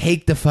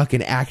 take the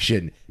fucking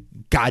action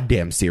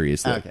goddamn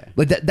seriously. Okay.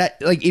 Like that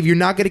like if you're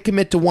not going to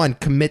commit to one,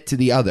 commit to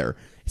the other.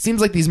 It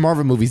seems like these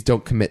Marvel movies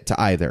don't commit to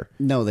either.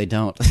 No, they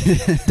don't.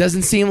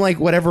 Doesn't seem like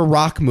whatever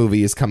rock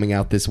movie is coming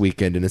out this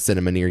weekend in a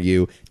cinema near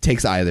you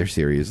takes either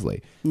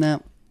seriously.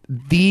 No.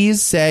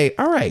 These say,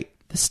 all right,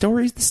 the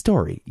story's the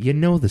story. You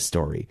know the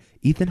story.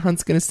 Ethan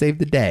Hunt's going to save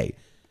the day.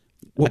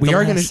 What At the we are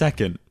last going to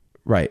second.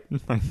 right.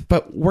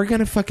 But we're going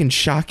to fucking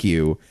shock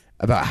you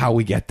about how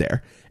we get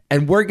there.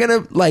 And we're going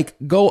to like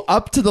go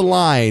up to the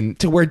line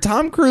to where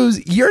Tom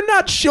Cruise, you're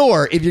not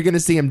sure if you're going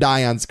to see him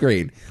die on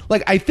screen.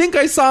 Like, I think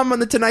I saw him on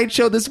the Tonight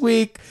Show this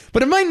week,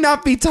 but it might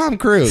not be Tom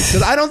Cruise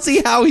because I don't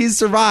see how he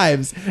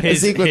survives a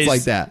sequence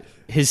like that.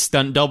 His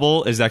stunt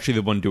double is actually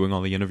the one doing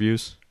all the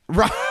interviews.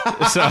 Right.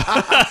 So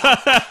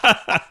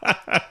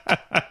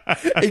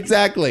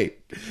Exactly.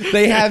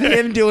 They have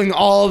him doing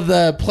all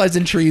the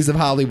pleasantries of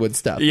Hollywood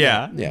stuff.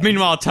 yeah.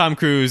 Meanwhile, Tom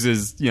Cruise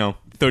is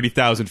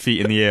 30,000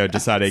 feet in the air,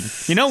 deciding,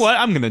 you know what,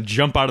 I'm gonna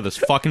jump out of this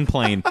fucking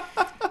plane.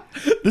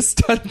 The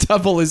stunt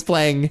double is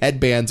playing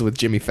headbands with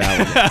Jimmy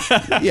Fallon.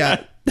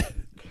 Yeah.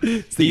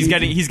 He's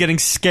getting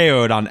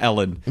scared on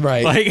Ellen.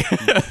 Right. Like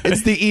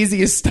It's the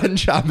easiest stunt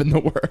job in the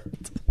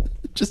world.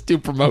 Just do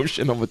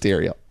promotional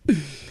material.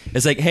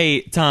 it's like,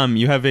 hey Tom,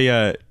 you have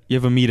a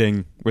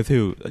meeting with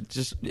who?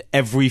 Just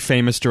every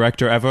famous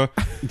director ever.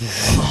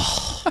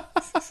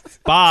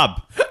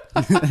 Bob.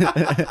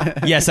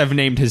 Yes, I've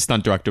named his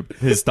stunt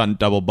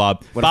double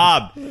Bob.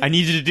 Bob, I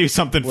need you to do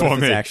something What for if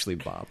me. it's actually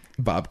Bob?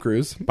 Bob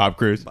Cruise. Bob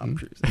Cruise. Bob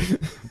Cruise.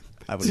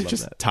 I would love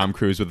Just that. Tom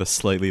Cruise with a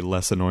slightly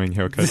less annoying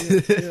haircut.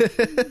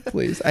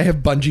 Please. I have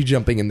bungee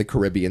jumping in the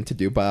Caribbean to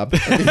do, Bob.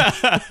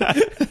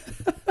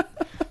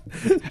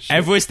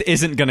 Everest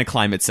isn't going to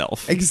climb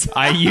itself.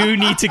 Exactly. You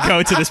need to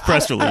go to this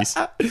press release.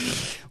 I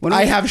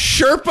have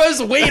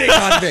Sherpas waiting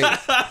on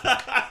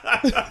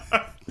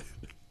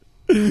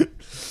me.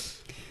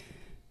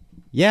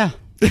 Yeah.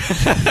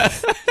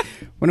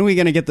 When are we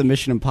going to get the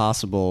Mission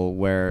Impossible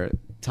where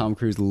Tom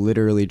Cruise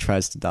literally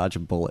tries to dodge a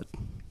bullet?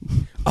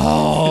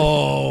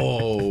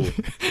 Oh,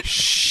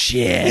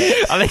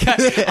 shit.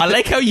 I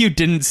like how you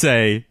didn't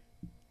say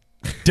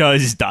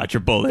does dodge a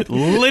bullet.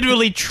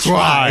 Literally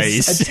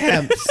tries.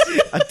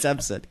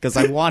 Attempts it because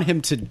I want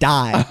him to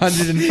die.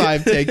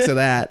 105 takes of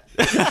that.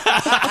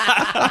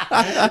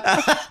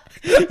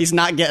 He's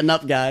not getting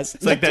up, guys.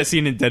 It's like that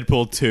scene in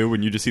Deadpool 2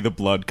 when you just see the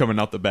blood coming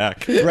out the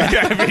back.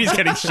 Right. He's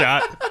getting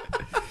shot.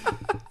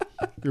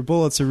 Your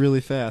bullets are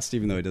really fast,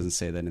 even though he doesn't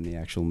say that in the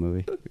actual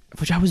movie.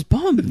 Which I was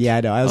bummed. Yeah,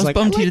 I know. I was like,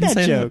 bummed I he like didn't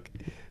that say joke.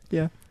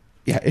 Yeah.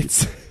 Yeah,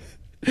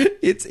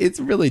 it's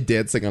really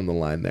dancing on the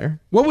line there.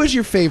 What was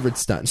your favorite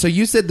stunt? So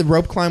you said the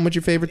rope climb was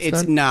your favorite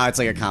stunt? It's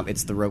like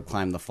it's the rope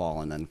climb, the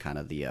fall, and then kind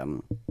of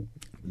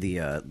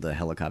the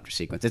helicopter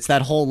sequence. It's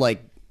that whole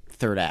like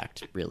third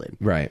act, really.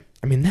 Right.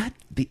 I mean,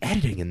 the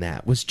editing in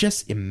that was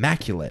just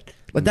immaculate.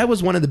 Like that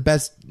was one of the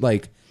best,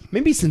 like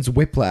maybe since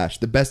Whiplash,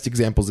 the best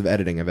examples of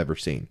editing I've ever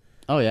seen.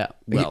 Oh yeah.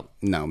 Well,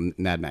 no,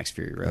 Mad Max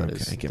Fury Road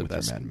is I get the with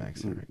best. Mad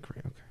Max. All right,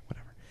 great. Okay,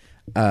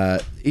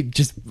 whatever. It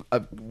just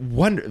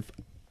wonder.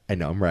 I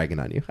know I'm ragging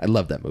on you. I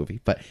love that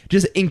movie, but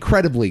just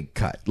incredibly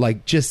cut.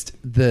 Like just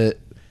the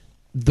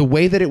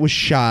way that it was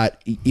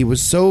shot, it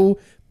was so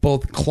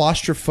both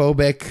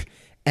claustrophobic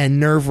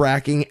and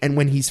nerve-wracking, and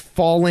when he's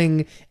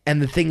falling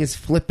and the thing is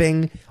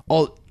flipping,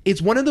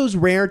 it's one of those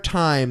rare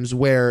times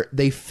where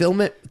they film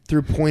it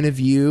through point of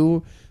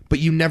view, but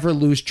you never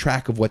lose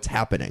track of what's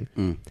happening.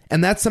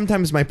 And that's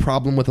sometimes my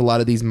problem with a lot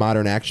of these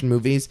modern action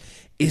movies,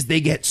 is they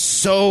get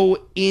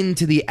so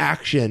into the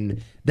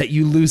action that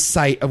you lose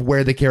sight of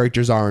where the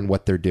characters are and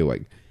what they're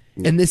doing.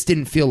 And this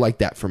didn't feel like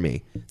that for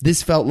me.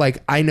 This felt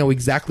like I know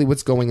exactly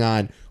what's going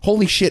on.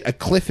 Holy shit, a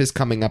cliff is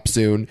coming up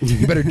soon.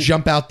 You better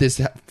jump out this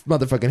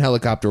motherfucking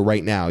helicopter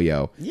right now,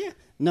 yo. Yeah.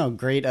 No,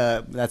 great.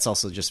 That's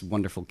also just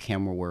wonderful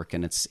camera work,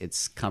 and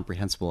it's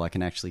comprehensible. I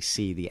can actually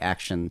see the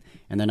action,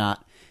 and they're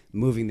not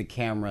moving the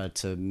camera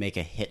to make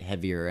a hit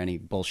heavier or any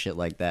bullshit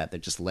like that. They're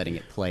just letting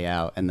it play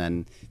out and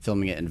then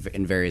filming it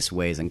in various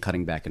ways and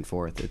cutting back and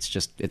forth.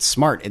 It's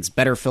smart. It's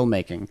better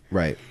filmmaking.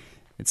 Right.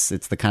 It's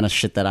the kind of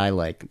shit that I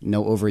like.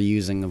 No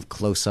overusing of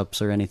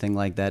close-ups or anything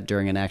like that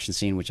during an action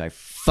scene, which I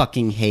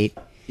fucking hate.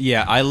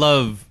 Yeah, I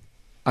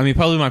mean,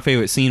 probably my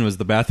favorite scene was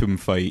the bathroom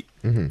fight.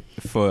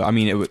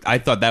 I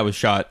thought that was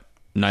shot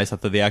nice. I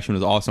thought the action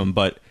was awesome,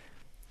 but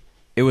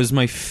it was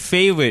my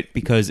favorite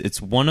because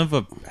it's one of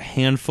a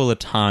handful of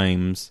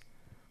times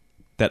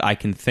that I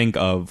can think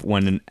of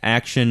when an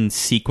action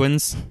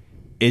sequence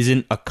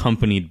isn't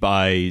accompanied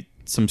by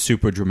some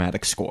super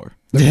dramatic score.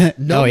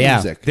 No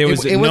music. There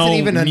was it wasn't no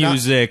even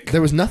music.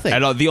 There was nothing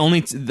at all. The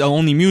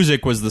only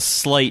music was the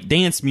slight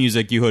dance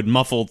music you heard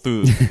muffled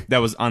through that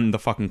was on the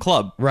fucking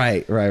club.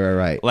 Right.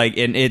 Like,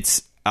 and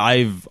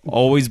I've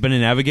always been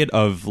an advocate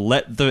of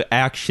let the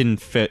action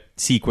fit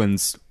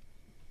sequence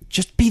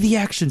just be the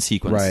action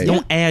sequence. Right.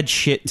 Don't add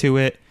shit to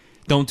it.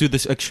 Don't do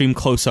this extreme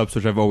close-ups,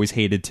 which I've always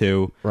hated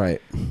too.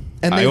 Right.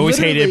 And I always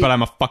hate it, but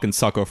I'm a fucking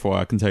sucker for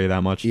it. I can tell you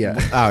that much. Yeah.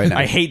 Oh, no.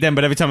 I hate them,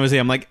 but every time I see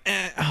them, I'm like,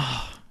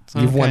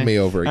 You've won me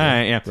over again. All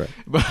right, yeah.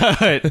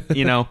 Right.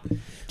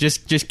 But,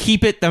 just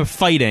keep it the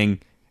fighting,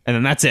 and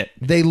then that's it.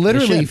 They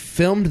literally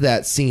filmed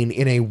that scene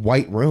in a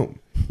white room.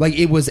 Like,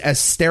 it was as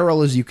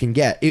sterile as you can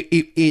get.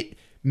 It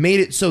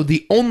made it so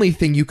the only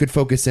thing you could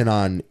focus in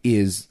on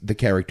is the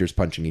characters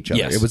punching each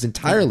other. Yes. It was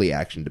entirely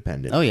action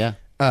dependent. Oh, yeah.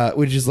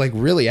 Which is like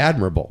really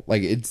admirable.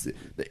 Like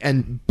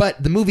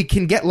but the movie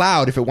can get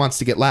loud if it wants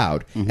to get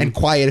loud, and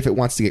quiet if it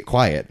wants to get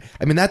quiet.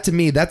 I mean, that to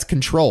me, that's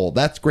control.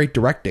 That's great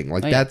directing.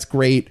 Like that's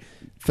great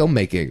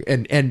filmmaking.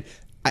 And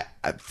I,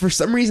 for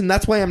some reason,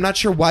 that's why I'm not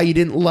sure why you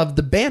didn't love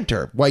the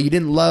banter, why you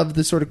didn't love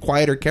the sort of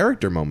quieter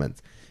character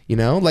moments. You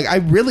know, like I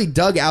really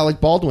dug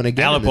Alec Baldwin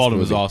again. Alec Baldwin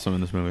was movie. awesome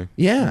in this movie.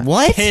 Yeah.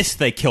 What? Pissed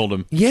they killed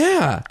him.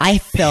 Yeah. I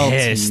felt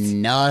Pissed.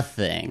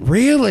 nothing.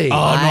 Really? Oh, no,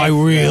 I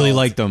really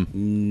liked him.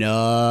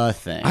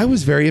 Nothing. I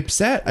was very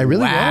upset. I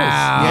really was.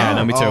 Yeah,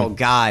 no, me too. Oh,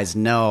 guys,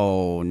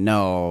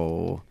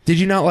 no. Did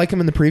you not like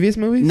him in the previous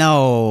movies?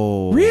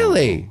 No.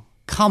 Really?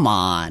 Come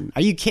on.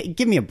 Are you kidding?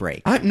 Give me a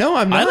break. No,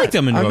 I'm not. I liked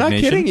him in I'm Rogue not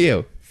Nation. kidding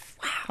you.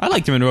 I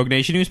liked him in Rogue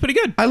Nation. He was pretty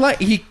good.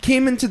 He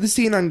came into the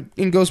scene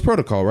in Ghost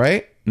Protocol,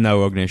 right?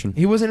 No, Rogue Nation.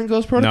 He wasn't in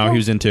Ghost Protocol? No, he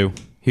was in 2.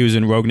 He was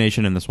in Rogue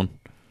Nation in this one.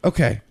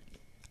 Okay.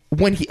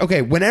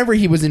 Whenever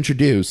he was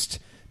introduced,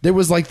 there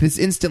was like this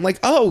instant like,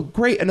 oh,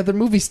 great, another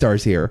movie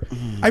star's here.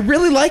 I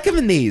really like him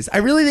in these. I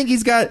really think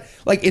he's got,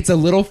 like, it's a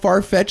little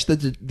far-fetched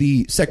that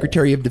the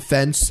Secretary of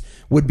Defense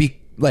would be,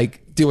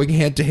 like, doing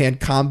hand-to-hand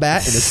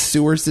combat in a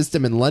sewer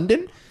system in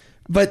London.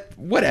 But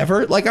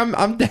whatever. Like,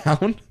 I'm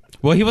down.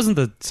 Well, he wasn't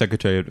the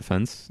Secretary of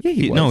Defense. Yeah,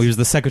 he was. No, he was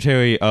the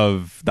Secretary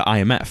of the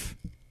IMF.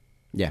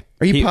 Yeah.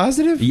 Are you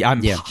positive? Yeah,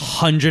 I'm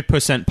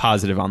 100%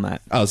 positive on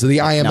that. Oh, so the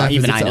IMF No, is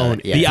even its I know own.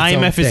 that, yeah. The its own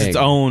IMF is its thing.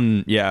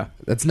 own, yeah.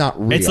 That's not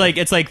real. It's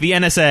like the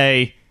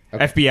NSA,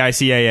 FBI,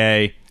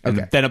 CAA, and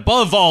Okay. then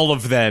above all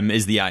of them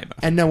is the IMF.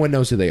 And no one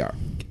knows who they are.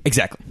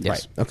 Exactly.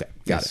 Yes. Right. Okay.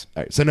 Got Yes. it.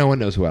 All right. So no one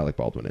knows who Alec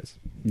Baldwin is.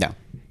 No.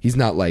 He's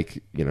not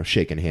like,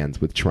 shaking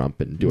hands with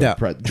Trump and doing No.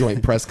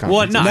 joint press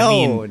Well, conferences.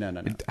 no. No.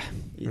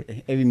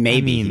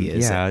 Maybe he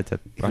is. the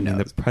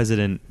knows?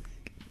 president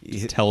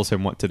tells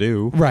him what to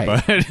do.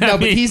 Right. But,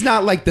 But he's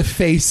not like the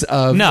face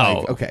of. No.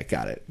 Like, okay.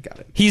 Got it.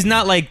 he's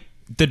not like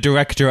the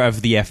director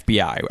of the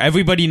FBI.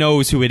 Everybody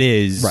knows who it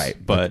is, Right.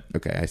 But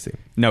Okay, I see.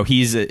 no,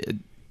 he's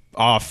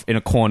off in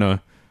a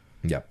corner,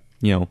 Yep.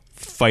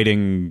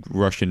 fighting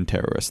Russian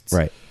terrorists.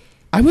 Right.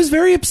 I was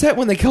very upset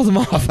when they killed him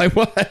off. I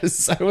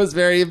was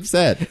very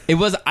upset. I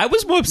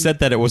was more upset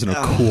that it wasn't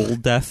a cool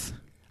death.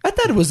 I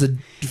thought it was a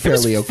It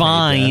fairly was okay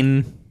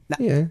fine. death.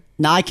 Yeah.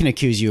 Now I can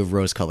accuse you of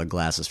rose-colored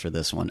glasses for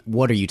this one.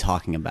 What are you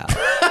talking about?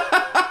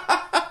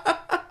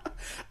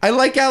 I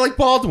like Alec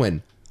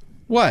Baldwin.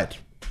 What?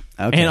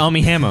 Okay. And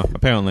Armie Hammer,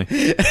 apparently.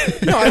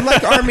 No, I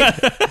like Army.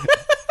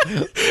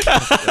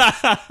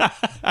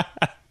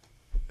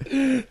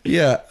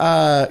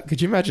 Yeah.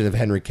 Could you imagine if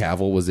Henry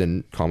Cavill was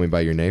in Call Me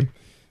by Your Name?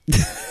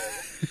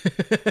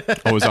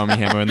 Oh, was Armie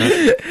Hammer in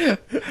that?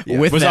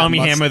 With Was that Armie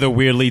Hammer the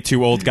weirdly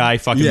too old guy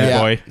fucking the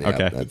boy? Yeah,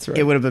 Okay. that's right.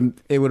 It would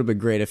have been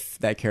great if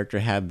that character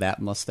had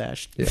that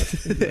mustache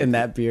and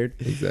that beard.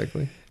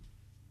 Exactly.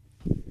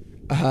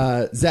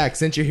 Zach,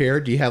 since you're here,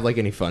 do you have like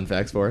any fun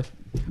facts for us?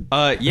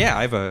 Yeah,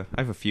 I have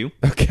a few.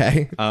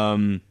 Okay.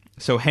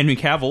 So Henry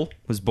Cavill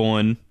was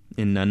born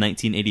in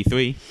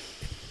 1983.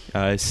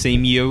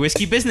 Same year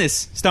Risky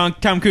Business starring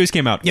Tom Cruise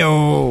came out.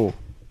 Yo.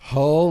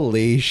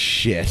 Holy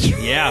shit.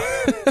 Yeah.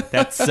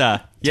 That's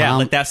yeah, Tom-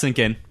 let that sink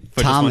in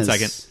for Tom just 1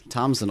 is, second.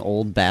 Tom's an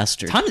old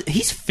bastard.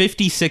 He's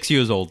 56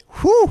 years old.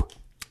 Whew.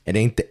 It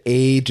ain't the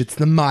age, it's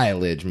the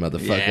mileage,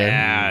 motherfucker.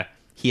 Yeah.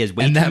 He has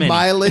way And too that many.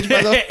 mileage,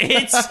 motherfucker.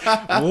 It's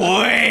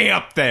way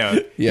up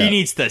there. Yeah. He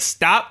needs to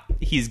stop.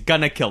 He's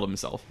gonna kill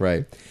himself.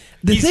 Right.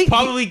 He's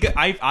probably.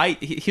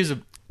 Here's a.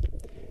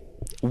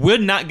 We're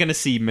not gonna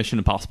see Mission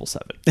Impossible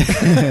 7.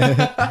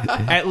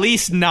 At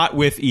least not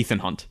with Ethan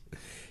Hunt.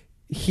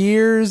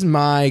 Here's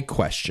my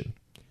question.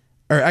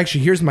 Or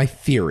actually, here's my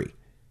theory.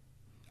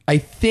 I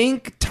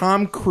think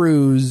Tom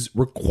Cruise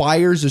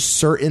requires a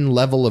certain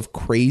level of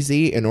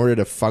crazy in order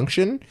to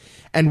function.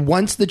 And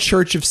once the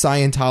Church of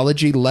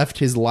Scientology left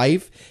his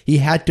life, he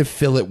had to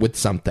fill it with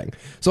something.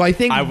 So I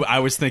think... I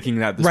was thinking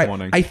that this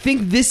morning. I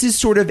think this is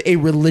sort of a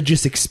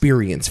religious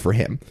experience for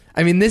him.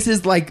 I mean, this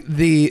is like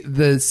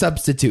the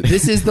substitute.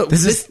 This is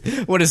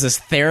the... What is this,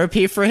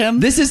 therapy for him?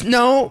 This is...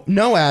 No,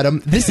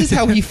 Adam. This is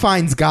how he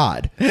finds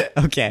God.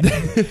 Okay.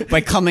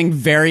 By coming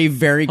very,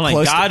 very I'm like,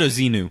 close. God or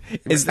Xenu?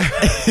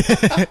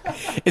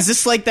 Is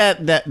this like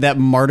that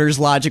martyrs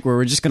logic where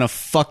we're just gonna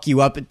fuck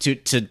you up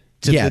to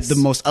Yes. the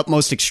most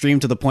utmost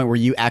extreme to the point where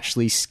you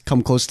actually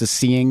come close to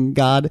seeing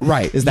God?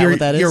 Right. Is that what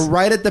that is? You're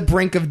right at the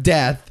brink of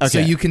death, so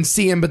Okay. you can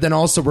see him, but then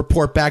also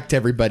report back to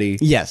everybody.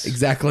 Yes.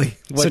 Exactly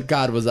what So-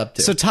 God was up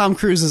to. So Tom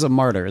Cruise is a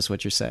martyr, is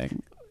what you're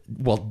saying?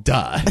 Well,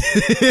 duh.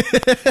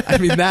 I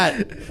mean,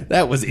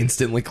 that was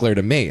instantly clear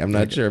to me. I'm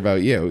not sure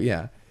about you.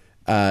 Yeah.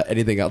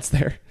 Anything else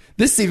there?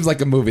 This seems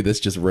like a movie that's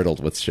just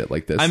riddled with shit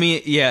like this. I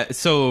mean, yeah.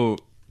 So,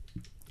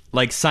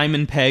 like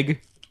Simon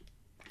Pegg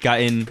got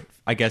in,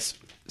 I guess,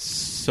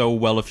 so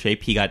well of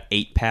shape. He got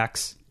 8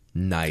 packs,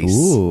 nice.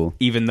 Ooh.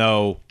 even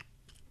though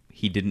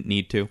he didn't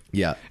need to.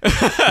 Yeah.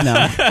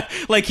 No.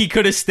 Like he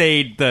could have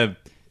stayed the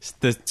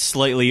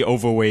slightly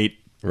overweight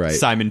Right.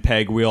 Simon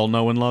Pegg we all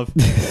know and love.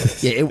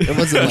 Yeah. It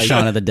wasn't like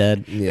Shaun of the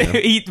Dead. Yeah.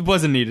 He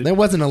wasn't needed. There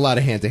wasn't a lot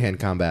of hand-to-hand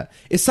combat.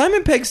 Is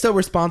Simon Pegg still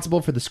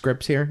responsible for the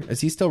scripts here? Is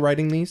he still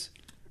writing these,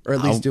 or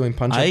at least doing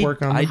punch-up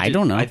work on them? I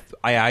don't know.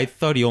 I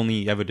thought he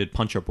only ever did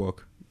punch-up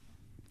work.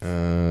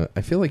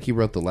 I feel like he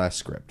wrote the last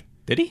script.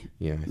 Did he?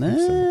 Yeah, I think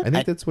so. I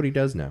think that's what he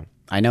does now.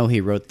 I know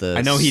he wrote the.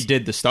 I know he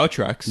did the Star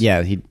Treks.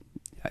 Yeah, he.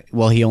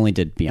 Well, he only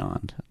did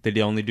Beyond. Did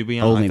he only do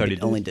Beyond? Only I thought did-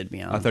 he only did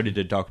Beyond. I thought he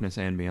did Darkness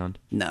and Beyond.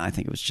 No, I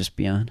think it was just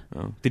Beyond.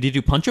 Oh. Did he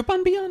do punch-up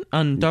on Beyond?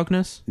 On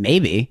Darkness?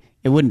 Maybe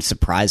it wouldn't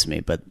surprise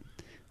me, but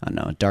I don't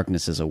know.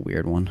 Darkness is a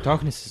weird one.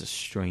 Darkness is a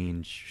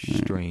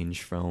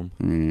strange film.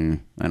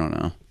 I don't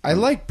know. I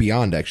like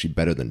Beyond actually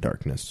better than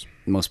Darkness.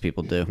 Most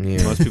people do.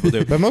 Yeah. Most people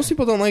do. But most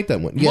people don't like that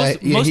one. Yeah,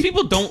 Most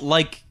people don't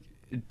like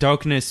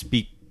Darkness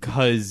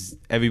because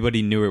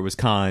everybody knew it was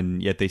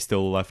Khan, yet they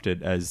still left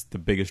it as the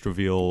biggest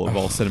reveal of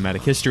all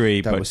cinematic history.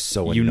 that but was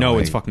so you know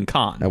annoying. it's fucking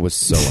Khan. That was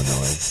so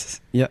annoying.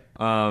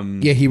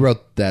 Yep. Yeah, he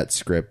wrote that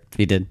script,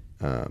 He did.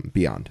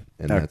 Beyond,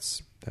 and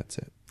that's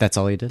it. That's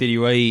all he did. Did he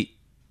write?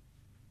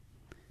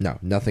 No,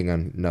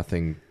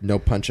 nothing. No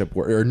punch-up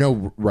work or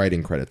no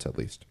writing credits at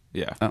least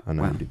Yeah. on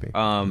Wow.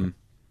 IMDb.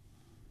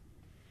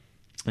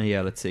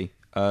 Yeah. Let's see.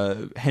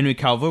 Henry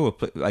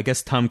Cavill. I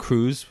guess Tom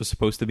Cruise was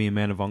supposed to be a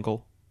Man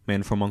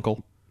from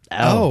Uncle,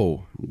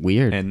 Oh,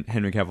 Weird. and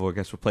Henry Cavill I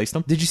guess replaced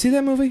him. did you see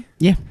that movie?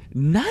 yeah.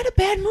 Not a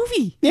bad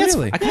movie. Yeah,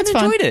 Really? I it's kind of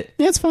fine. enjoyed it.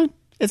 Yeah, it's fine.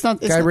 It's not.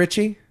 It's Guy not-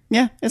 Ritchie.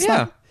 Yeah, it's Yeah,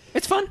 not.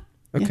 it's fun.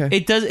 Okay.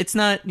 It does. It's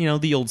not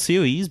the old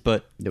series,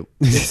 but Nope.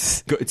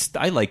 it's good.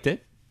 I liked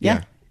it.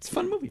 Yeah. It's a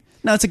fun movie.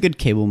 No, it's a good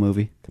cable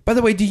movie. By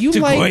the way, do you It's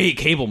a like great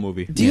cable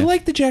movie. do you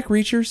like the Jack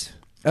Reachers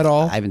at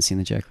all? I haven't seen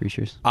the Jack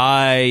Reachers.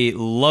 I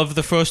love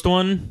the first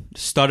one.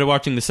 Started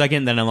watching the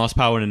second, then I lost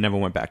power and never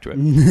went back to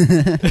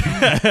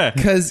it.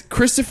 Because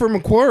Christopher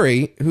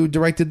McQuarrie, who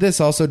directed this,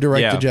 also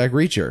directed Yeah. Jack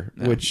Reacher,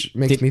 which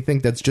makes me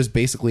think that's just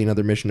basically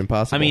another Mission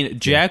Impossible. I mean,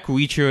 Jack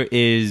Reacher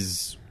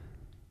is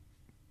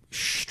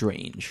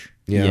strange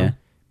yeah.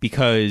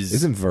 because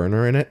Isn't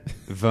Werner in it?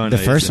 Werner The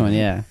first is in one, it.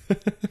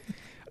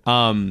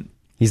 yeah.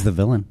 He's the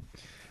villain.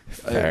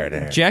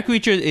 Jack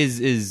Reacher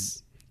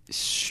is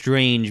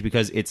strange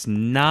because it's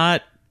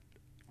not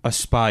a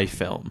spy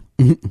film.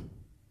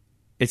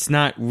 It's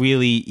not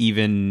really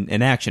even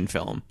an action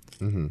film.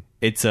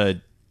 It's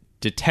a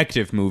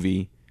detective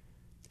movie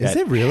Is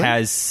that it really?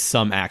 has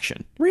some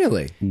action.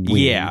 Really?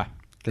 Yeah.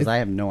 Because I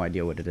have no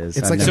idea what it is.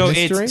 It's I've like never- a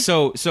mystery?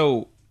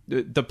 So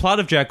the plot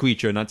of Jack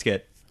Reacher, not to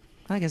get,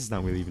 I guess it's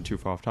not really even too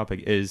far off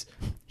topic, is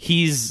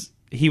he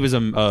was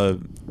an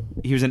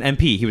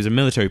MP. He was a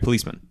military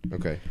policeman,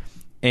 Okay.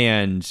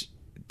 and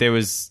there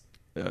was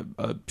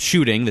a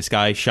shooting. This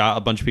guy shot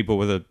a bunch of people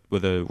with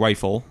a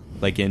rifle,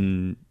 like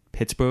in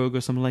Pittsburgh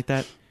or something like that.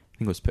 I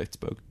think it was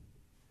Pittsburgh.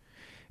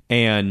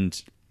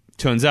 And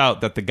turns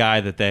out that the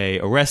guy that they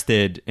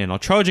arrested and are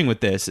charging with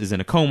this is in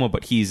a coma,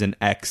 but he's an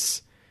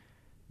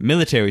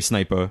ex-military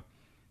sniper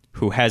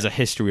who has a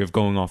history of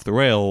going off the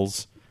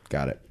rails.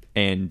 Got it.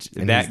 And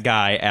And that he's-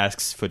 guy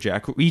asks for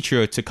Jack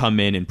Reacher to come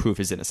in and prove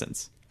his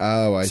innocence.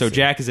 Oh, I So see.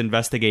 Jack is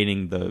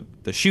investigating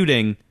the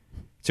shooting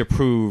to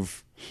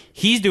prove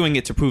he's doing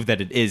it to prove that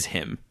it is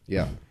him,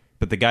 Yeah.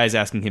 but the guy's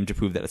asking him to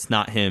prove that it's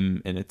not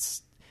him, and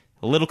it's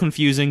a little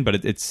confusing,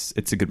 but it's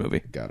a good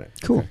movie. Got it.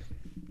 Cool.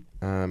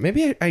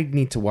 Maybe I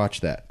need to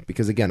watch that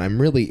because again, I'm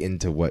really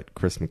into what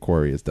Chris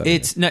McQuarrie has done.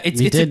 It's no, it's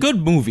He a did-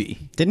 good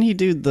movie. Didn't he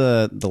do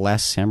the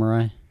Last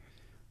Samurai?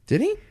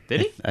 Did he?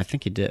 Did he? I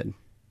think he did.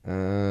 I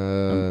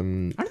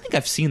don't think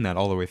I've seen that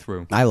all the way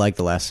through. I like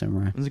The Last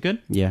Samurai. Is it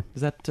good? Yeah.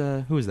 Is that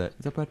who is that?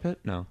 Is that Brad Pitt?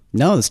 No.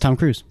 No, it's Tom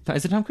Cruise.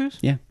 Is it Tom Cruise?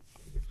 Yeah.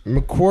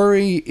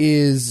 McQuarrie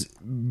is,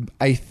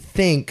 I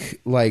think,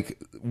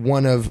 like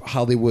one of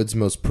Hollywood's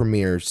most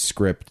premier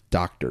script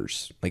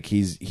doctors. Like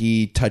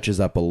he touches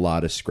up a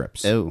lot of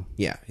scripts. Oh.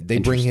 Yeah, they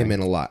bring him in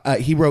a lot.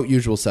 He wrote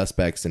Usual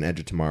Suspects and Edge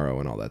of Tomorrow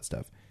and all that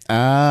stuff.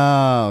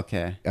 Oh,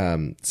 okay.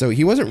 So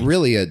he wasn't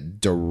really a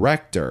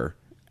director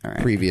All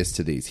right. previous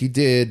to these. He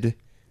did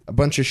a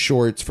bunch of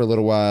shorts for a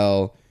little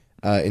while.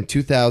 In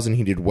 2000,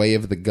 he did Way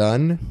of the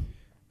Gun,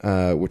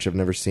 which I've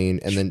never seen,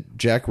 and then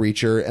Jack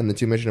Reacher and the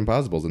two Mission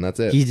Impossibles, and that's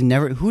it. He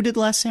never. Who did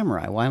Last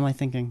Samurai? Why am I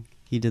thinking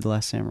he did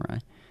Last Samurai?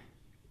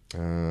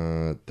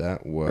 That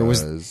Or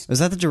was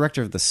that the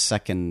director of the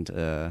second?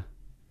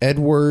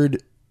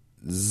 Edward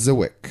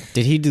Zwick.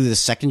 Did he do the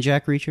second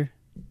Jack Reacher?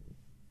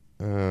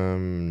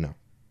 No,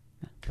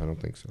 I don't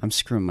think so. I'm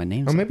screwing my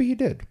names. Oh, up. maybe he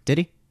did. Did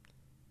he?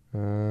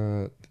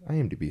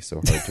 IMDb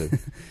so hard to.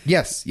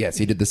 yes,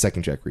 he did the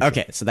second Jack Reacher.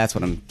 Okay, so that's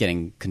what I'm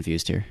getting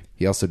confused here.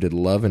 He also did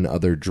Love and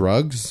Other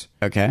Drugs,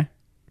 Okay,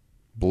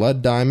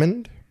 Blood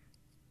Diamond.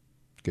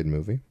 Good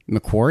movie.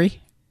 McQuarrie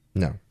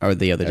No, or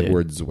the other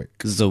Edward Zwick.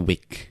 dude?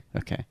 Zwick.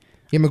 Okay.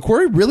 Yeah,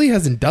 McQuarrie really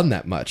hasn't done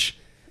that much.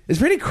 It's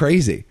pretty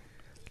crazy.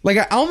 Like,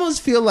 I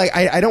almost feel like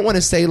I don't want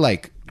to say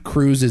like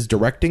Cruise is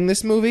directing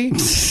this movie,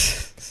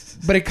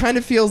 but it kind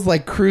of feels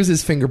like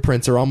Cruise's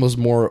fingerprints are almost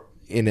more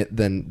in it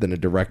than a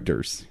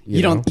director's.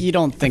 You know? You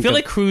don't I think feel that-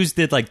 like Cruise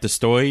did like the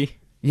story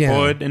Yeah.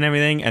 board and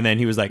everything, and then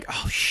he was like,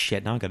 "Oh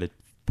shit, now I got to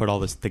put all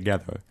this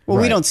together." Well,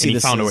 we Right. don't see And he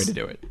this. found a as- way to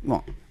do it.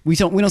 Well, we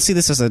don't see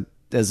this as a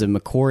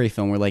McQuarrie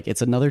film. We're like,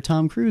 it's another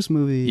Tom Cruise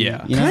movie.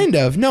 Yeah. you know? Kind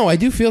of. No, I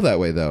do feel that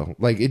way though.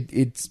 Like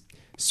it's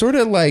sort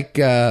of like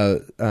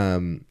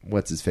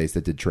what's his face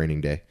that did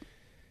Training Day.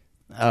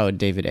 Oh,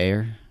 David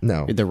Ayer.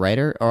 No. The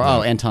writer, or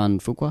Anton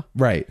Fuqua.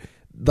 Right.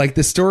 Like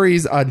the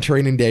stories on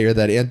Training Day are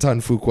that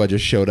Anton Fuqua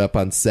just showed up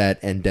on set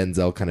and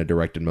Denzel kind of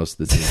directed most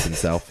of the scenes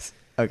himself.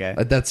 Okay.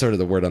 That's sort of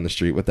the word on the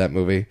street with that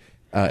movie.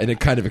 And it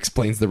kind of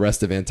explains the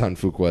rest of Anton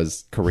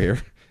Fuqua's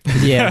career.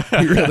 Yeah,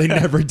 He really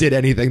never did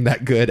anything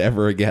that good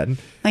ever again.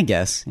 I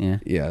guess. Yeah.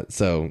 Yeah.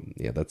 So,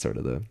 yeah, that's sort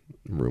of the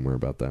rumor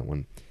about that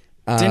one.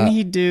 Didn't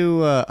he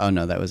do? Oh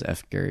no, that was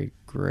F. Gary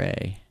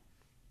Gray.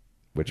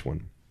 Which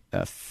one?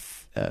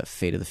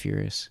 Fate of the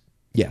Furious.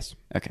 Yes.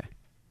 Okay.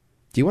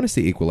 Do you want to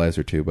see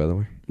Equalizer 2, by the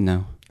way?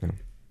 No.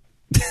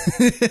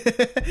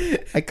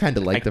 I kind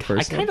of like the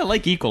first I one. kind of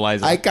like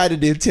Equalizer. I kind of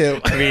do too.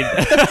 I mean,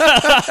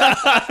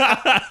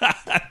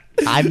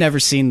 I've never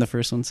seen the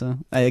first one, so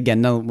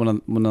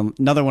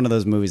another one of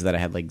those movies that I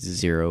had like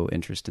zero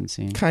interest in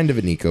seeing. Kind of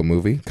an Eco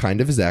movie,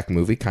 kind of a Zach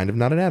movie, kind of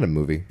not an Adam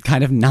movie.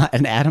 Kind of not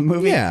an Adam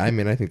movie. Yeah, I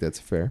mean, I think that's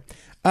fair.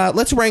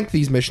 Let's rank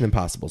these Mission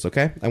Impossibles,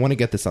 okay? I want to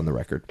get this on the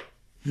record.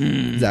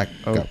 Zach,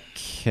 go.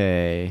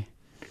 Okay.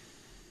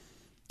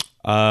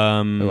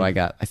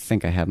 I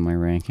think I have my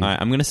ranking. all right,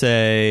 I'm gonna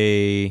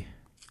say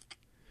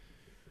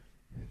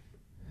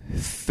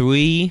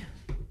 3.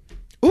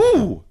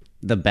 Ooh!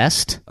 The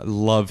best. I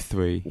love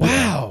 3.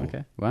 Wow.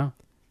 Okay. Wow.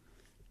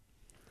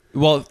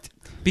 Well,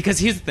 because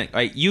here's the thing,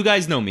 right? You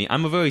guys know me.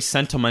 I'm a very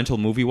sentimental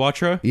movie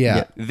watcher.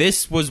 Yeah.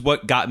 This was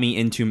what got me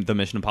into the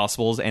Mission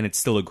Impossibles, and it's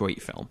still a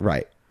great film.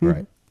 Right,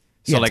 right.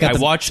 So, Yeah, like, it's got I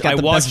the- watched. it's got I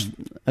the watched.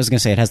 best- I was gonna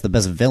say it has the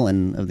best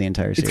villain of the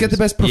entire series. It's got the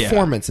best Yeah.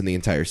 performance in the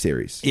entire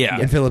series. Yeah,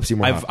 And Philip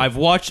Seymour Hoffman. I've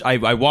watched. I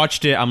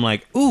watched it. I'm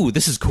like, ooh,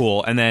 this is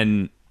cool. And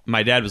then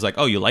my dad was like,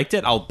 oh, you liked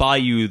it? I'll buy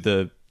you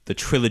the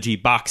trilogy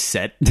box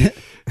set.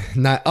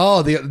 Not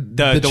the The one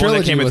that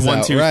trilogy came with was 1,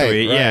 out. 2, 3. Right,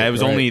 Yeah, right, it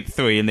was right. only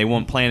 3, and they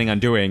weren't planning on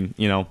doing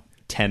 10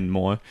 10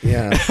 more.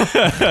 Yeah.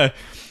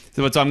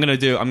 So what I'm going to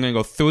do, I'm going to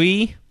go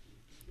 3.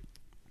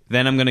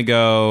 Then I'm going to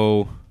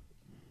go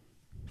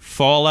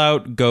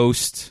Fallout,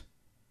 Ghost,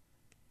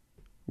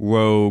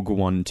 Rogue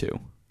 1, 2.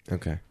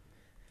 Okay.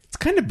 It's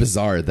kind of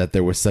bizarre that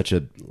there was such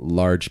a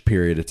large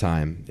period of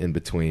time in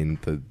between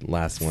the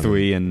last one.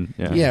 3 and...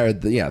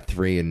 Yeah,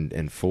 3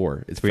 and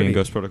 4. It's 3 and pretty-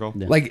 Ghost Protocol.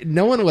 Yeah. Like,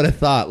 no one would have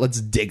thought, let's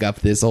dig up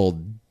this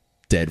old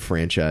dead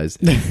franchise.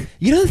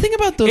 You know the thing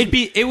about those...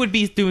 It would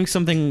be doing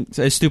something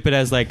as stupid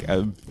as like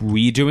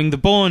redoing the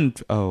Bourne.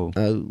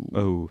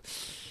 Oh.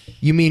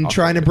 You mean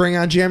trying to bring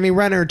on Jeremy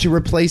Renner to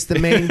replace the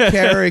main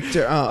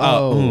character?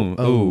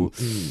 Ooh,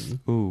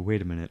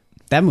 wait a minute.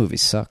 That movie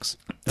sucks.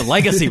 The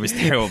Legacy was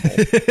terrible.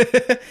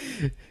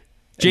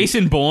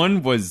 Jason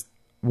Bourne was...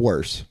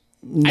 Worse.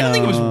 No, I don't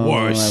think it was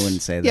worse. I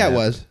wouldn't say that. Yeah, it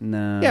was.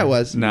 No. Yeah, it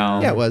was.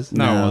 No. Yeah, it was.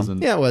 No, No. it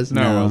wasn't. Yeah, it was.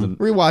 No, it wasn't.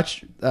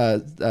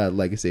 Rewatch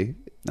Legacy.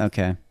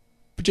 Okay.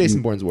 But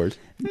Jason Bourne's worse.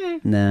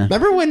 Nah.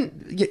 Remember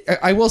when...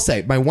 I will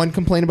say, my one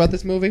complaint about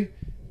this movie?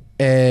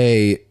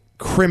 A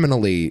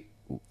criminally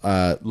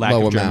low of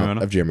Jeremy amount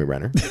Renner. of Jeremy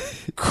Renner.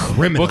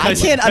 Criminal. I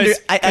can't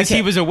Because he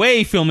can't- was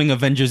away filming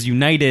Avengers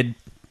United.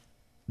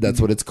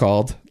 That's what it's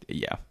called.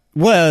 Yeah.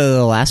 Well,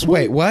 the last one.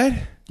 Wait, what?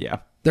 Yeah.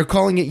 They're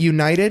calling it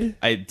United?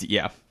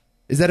 Yeah.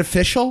 Is that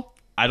official?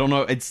 I don't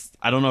know.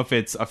 I don't know if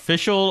it's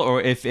official or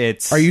if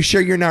it's... Are you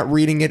sure you're not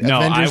reading it No,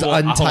 Avengers I will,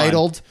 hold on.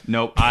 Untitled?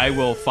 Nope. I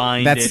will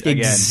find That's it again.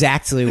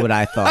 exactly what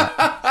I thought.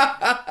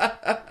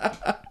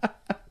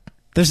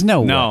 There's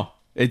no way. No.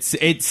 It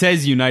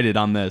says United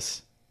on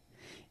this.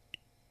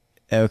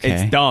 Okay.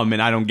 It's dumb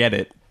and I don't get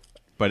it.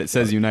 But it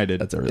says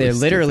United. That's a really They're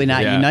literally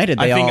not Yeah. united.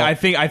 I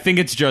think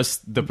it's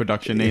just the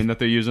production name that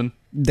they're using.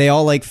 They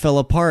all like fell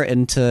apart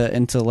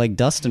into like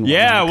dust and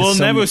Yeah, whatnot, 'cause we'll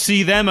some- never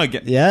see them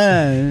again.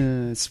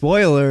 Yeah,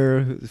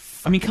 spoiler.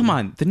 I mean, come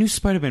on. The new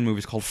Spider-Man movie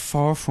is called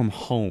Far From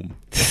Home.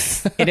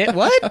 It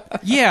what?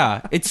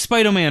 Yeah, it's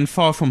Spider-Man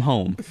Far From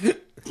Home.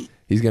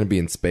 He's going to be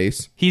in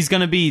space. He's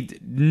gonna be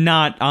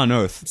not on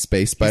Earth.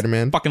 Space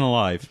Spider-Man. Fucking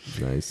alive.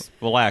 Nice.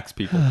 Relax,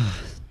 people.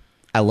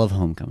 I love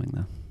Homecoming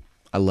though.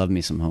 I love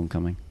me some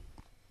Homecoming.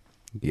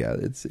 Yeah,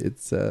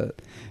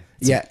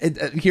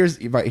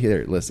 here's right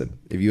here. Listen,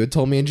 if you had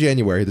told me in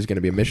January there's going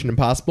to be a Mission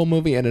Impossible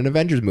movie and an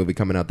Avengers movie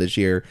coming out this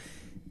year,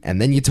 and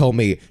then you told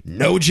me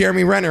no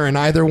Jeremy Renner in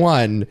either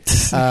one,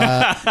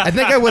 I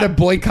think I would have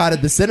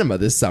boycotted the cinema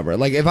this summer.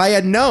 Like if I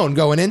had known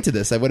going into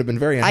this, I would have been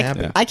very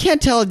unhappy. I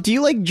can't tell. Do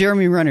you like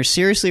Jeremy Renner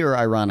seriously or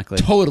ironically?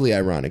 Totally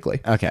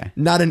ironically. Okay.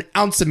 Not an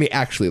ounce of me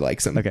actually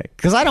likes him. Okay.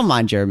 Because I don't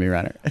mind Jeremy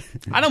Renner.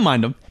 I don't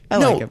mind him. I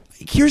no, like him.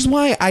 here's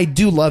why I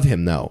do love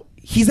him though.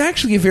 He's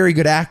actually a very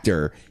good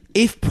actor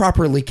if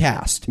properly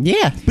cast.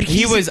 Yeah. But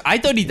He was. I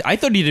thought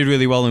he did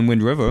really well in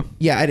Wind River.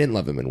 Yeah, I didn't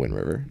love him in Wind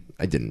River.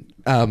 I didn't.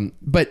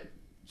 But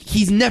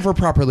he's never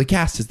properly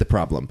cast is the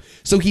problem.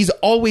 So he's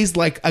always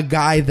like a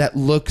guy that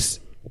looks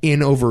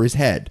in over his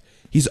head.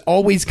 He's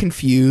always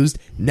confused,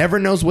 never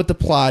knows what the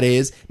plot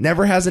is,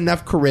 never has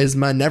enough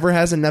charisma, never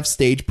has enough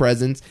stage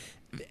presence.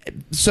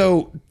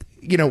 So,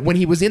 when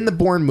he was in the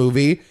Bourne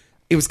movie,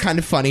 it was kind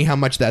of funny how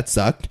much that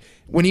sucked.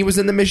 When he was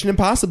in the Mission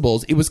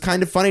Impossibles, it was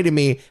kind of funny to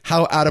me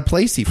how out of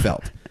place he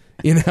felt.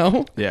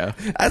 Yeah.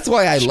 That's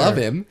why I love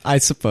him. I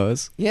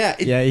suppose. Yeah.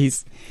 Yeah,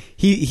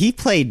 he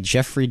played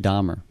Jeffrey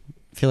Dahmer.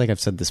 I feel like I've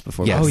said this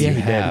before. Yes, but you he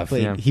did. have.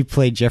 He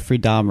played Jeffrey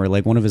Dahmer,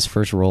 like one of his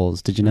first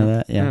roles. Did you know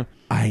that? Yeah.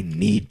 I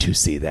need to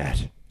see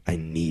that. I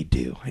need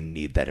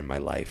that in my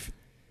life.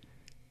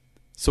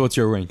 So what's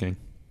your ranking?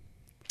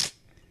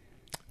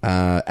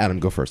 Adam,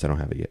 go first. I don't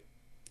have it yet.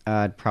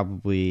 I'd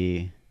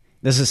probably.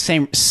 There's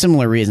the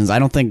similar reasons. I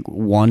don't think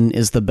 1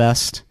 is the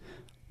best.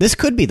 This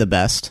could be the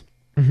best,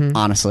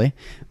 honestly,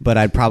 but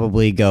I'd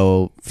probably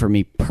go, for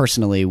me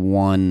personally,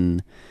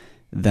 1.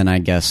 Then I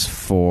guess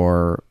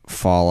for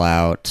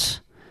Fallout,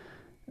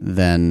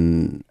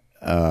 then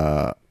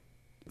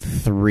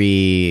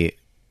 3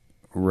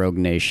 Rogue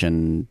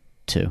Nation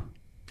 2.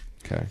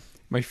 Okay.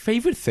 My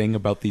favorite thing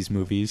about these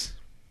movies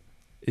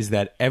is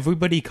that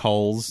everybody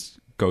calls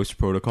Ghost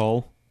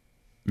Protocol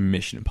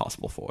Mission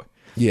Impossible 4.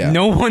 Yeah.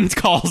 No one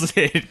calls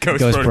it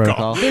Ghost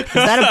Protocol. Is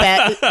that a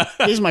bad?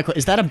 Here's my question: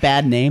 is that a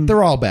bad name?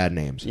 They're all bad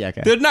names. Yeah.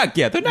 Okay. They're not.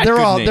 Yeah, they're not. They're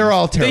good all- names. they're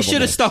all They terrible should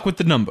have names. stuck with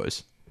the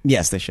numbers.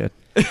 Yes, they should.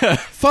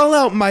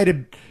 Fallout might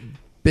have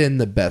been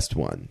the best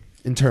one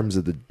in terms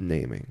of the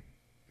naming.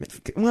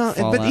 Well,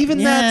 but Fallout. even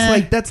Yeah.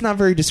 that's not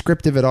very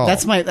descriptive at all.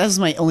 That's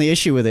my only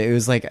issue with it. It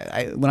was like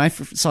when I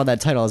saw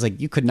that title, I was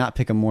like, you could not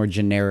pick a more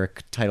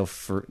generic title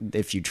for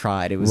if you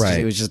tried. It was Right.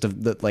 it was just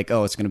like,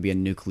 oh, it's going to be a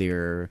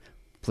nuclear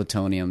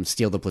plutonium,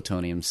 steal the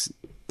plutonium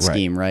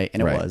scheme, right?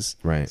 And right, it was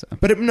right. So.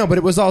 But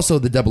it was also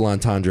the double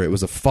entendre. It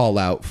was a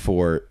fallout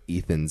for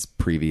Ethan's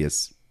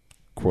previous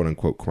quote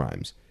unquote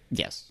crimes.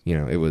 Yes,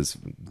 It was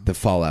the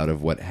fallout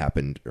of what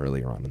happened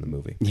earlier on in the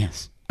movie.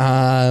 yes.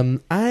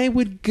 I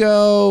would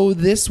go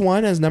this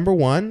one as number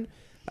 1.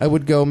 I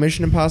would go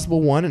Mission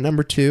Impossible 1 at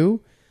number 2.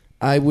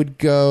 I would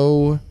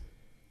go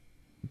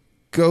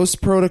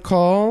Ghost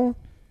Protocol.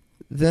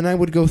 Then I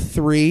would go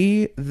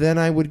 3. Then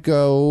I would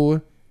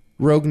go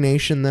Rogue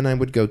Nation. Then I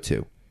would go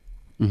 2.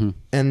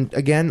 And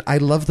again, I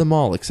love them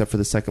all except for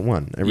the second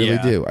one. I really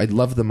Yeah. do. I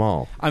love them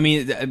all. I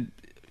mean,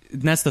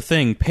 that's the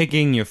thing.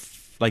 Picking your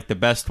the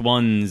best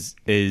ones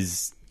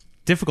is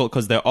difficult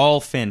because they're all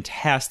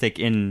fantastic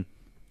in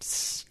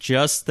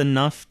just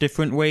enough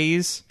different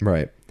ways.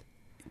 Right.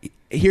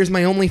 Here's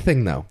my only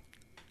thing, though.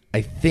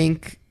 I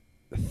think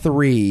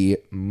 3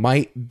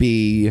 might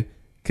be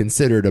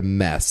considered a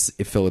mess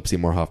if Philip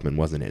Seymour Hoffman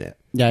wasn't in it.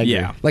 Yeah, I agree.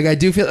 Yeah. Like, I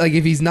do feel like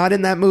if he's not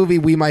in that movie,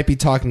 we might be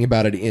talking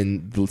about it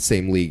in the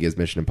same league as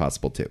Mission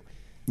Impossible 2.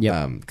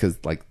 Yeah. Because,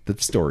 like,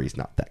 the story's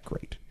not that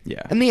great.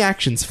 Yeah. And the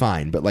action's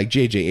fine, but, like,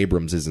 J.J.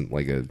 Abrams isn't,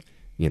 like, a,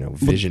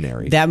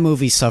 visionary. That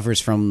movie suffers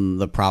from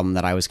the problem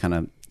that I was kind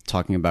of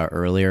talking about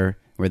earlier,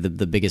 where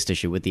the biggest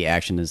issue with the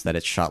action is that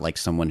it's shot like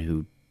someone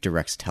who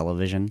directs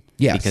television.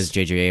 Yes. Because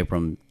J.J.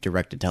 Abrams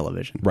directed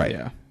television. Right.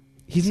 Yeah.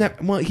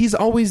 He's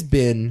always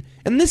been,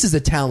 and this is a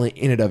talent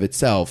in and of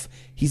itself,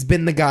 he's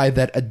been the guy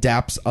that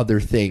adapts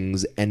other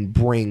things and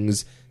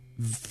brings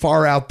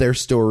far out there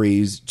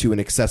stories to an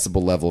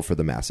accessible level for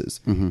the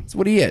masses. That's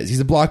what he is. He's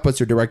a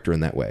blockbuster director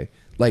in that way.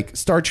 Like,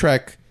 Star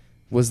Trek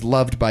was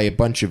loved by a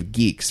bunch of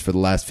geeks for the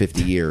last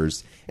 50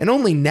 years, and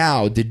only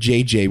now did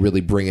JJ really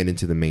bring it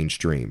into the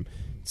mainstream.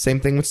 Same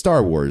thing with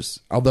Star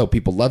Wars. Although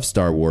people love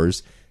Star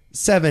Wars,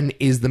 7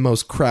 is the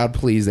most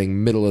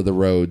crowd-pleasing,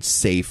 middle-of-the-road,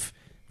 safe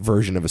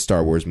version of a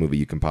Star Wars movie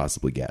you can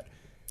possibly get.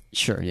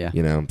 Sure, yeah.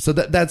 So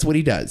that's what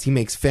he does. He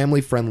makes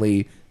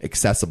family-friendly,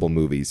 accessible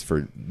movies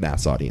for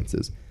mass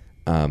audiences.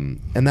 And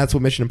that's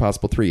what Mission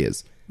Impossible 3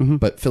 is.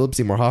 But Philip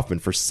Seymour Hoffman,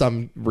 for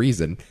some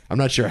reason, I'm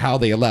not sure how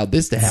they allowed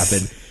this to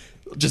happen,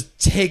 just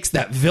takes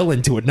that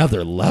villain to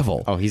another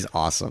level. Oh, he's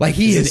awesome. Like,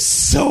 he is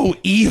so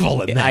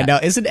evil in that. I know.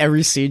 Isn't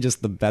every scene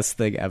just the best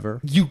thing ever?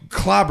 You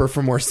clobber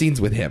for more scenes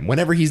with him.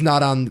 Whenever he's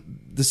not on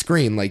the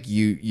screen, like,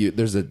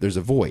 there's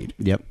a void.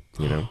 Yep.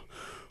 You know?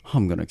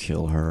 I'm going to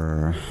kill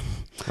her.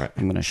 Right.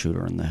 I'm going to shoot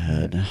her in the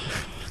head.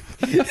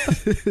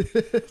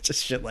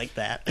 Just shit like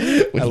that.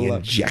 When he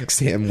injects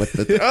him with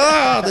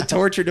the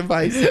torture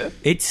device.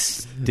 It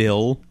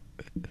still,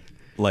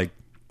 like,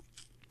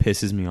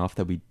 pisses me off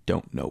that we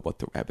don't know what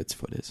the rabbit's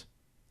foot is.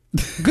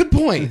 Good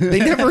point. They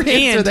never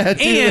answer that,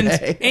 do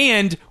they?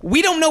 And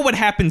we don't know what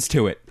happens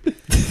to it.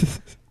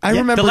 I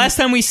remember The last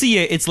time we see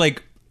it, it's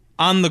like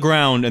on the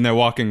ground and they're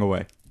walking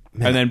away.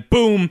 And then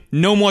boom,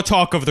 no more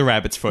talk of the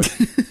rabbit's foot.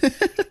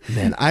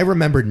 Man, I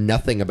remember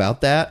nothing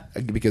about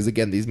that because,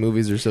 again, these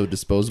movies are so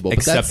disposable. But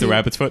Except the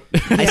rabbit's foot.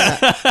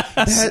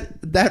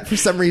 that for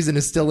some reason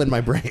is still in my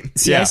brain.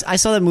 See, Yeah. I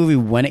saw that movie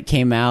when it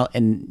came out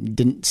and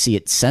didn't see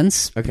it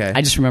since. Okay.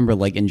 I just remember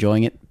like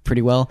enjoying it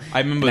pretty well. I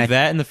remember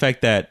that and the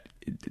fact that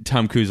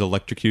Tom Cruise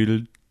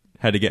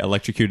had to get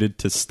electrocuted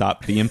to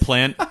stop the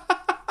implant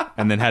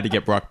and then had to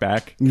get brought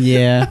back.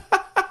 Yeah.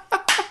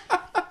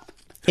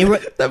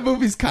 That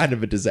movie's kind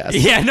of a disaster.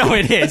 Yeah, no,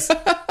 it is.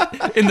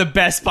 In the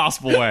best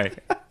possible way.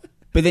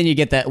 But then you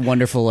get that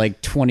wonderful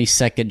like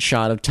 20-second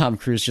shot of Tom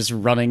Cruise just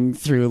running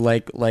through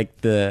like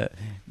the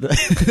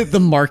the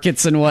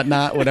markets and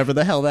whatnot, whatever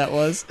the hell that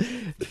was.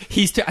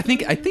 I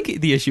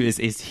think the issue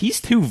is he's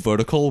too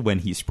vertical when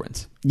he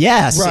sprints.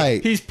 Yes.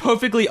 Right. He's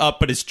perfectly up,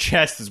 but his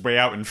chest is way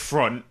out in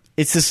front.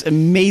 It's this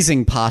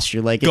amazing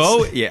posture. Like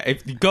Go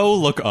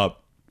look up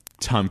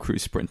Tom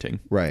Cruise sprinting.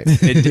 Right.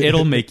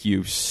 It'll make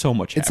you so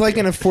much happier. It's like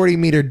in a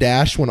 40-meter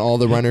dash when all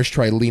the runners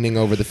try leaning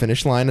over the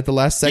finish line at the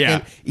last second.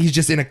 Yeah. He's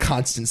just in a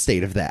constant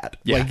state of that.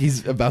 Yeah. Like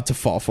he's about to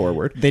fall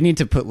forward. They need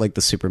to put like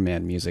the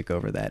Superman music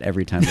over that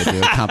every time they do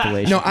a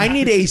compilation. No, I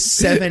need a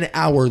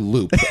 7-hour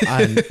loop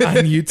on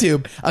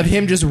YouTube of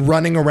him just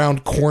running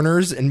around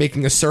corners and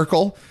making a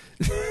circle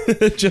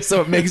just so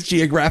it makes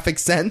geographic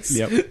sense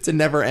to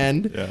never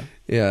end.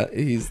 Yeah,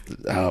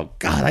 oh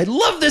God, I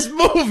love this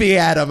movie,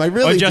 Adam. I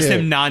really or just do.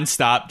 him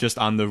nonstop, just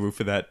on the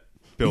roof of that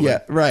building. Yeah,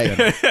 right.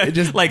 It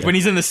just Like when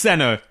he's in the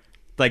center,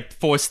 like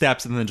 4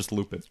 steps and then just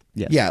loop it.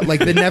 yeah,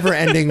 like the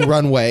never-ending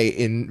runway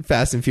in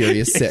Fast and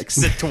Furious 6.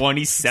 It's a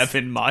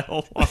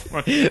 27-mile long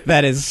run.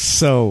 That is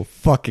so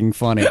fucking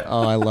funny.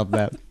 Oh, I love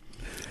that.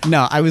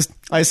 No, I was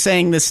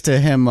saying this to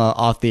him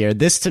off the air.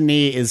 This to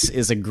me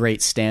is a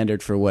great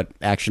standard for what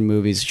action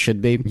movies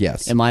should be.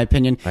 Yes. In my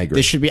opinion. I agree.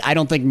 This should be I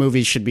don't think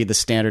movies should be the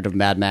standard of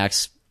Mad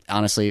Max,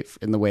 honestly,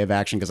 in the way of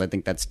action, because I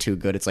think that's too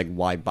good. It's like,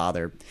 why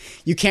bother?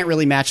 You can't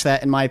really match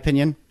that, in my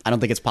opinion. I don't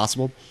think it's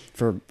possible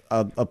for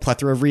a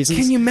plethora of reasons.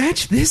 Can you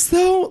match this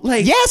though?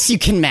 Like, Yes, you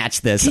can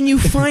match this. can you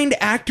find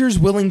actors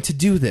willing to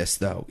do this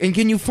though? And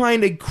can you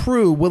find a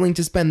crew willing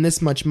to spend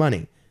this much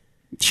money?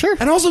 Sure.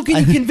 And also,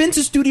 can you convince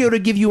a studio to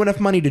give you enough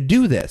money to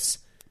do this?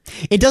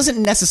 It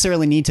doesn't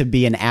necessarily need to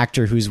be an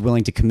actor who's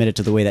willing to commit it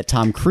to the way that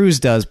Tom Cruise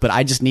does, but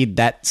I just need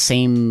that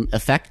same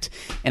effect,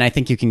 and I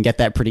think you can get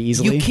that pretty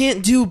easily. You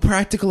can't do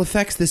practical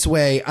effects this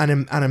way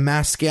on a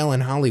mass scale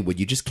in Hollywood.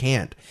 You just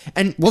can't.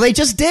 And Well, they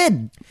just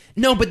did.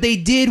 no, but they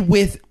did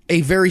with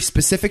a very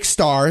specific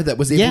star that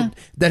was able,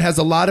 that has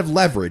a lot of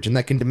leverage and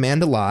that can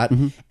demand a lot,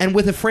 and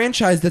with a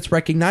franchise that's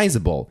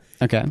recognizable.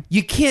 Okay.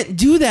 You can't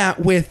do that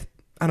with,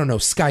 I don't know,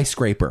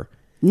 Skyscraper.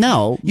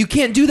 No. You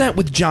can't do that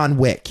with John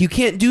Wick. You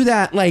can't do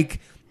that like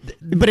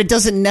But it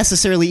doesn't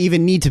necessarily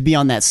even need to be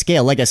on that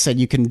scale. Like I said,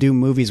 you can do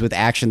movies with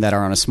action that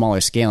are on a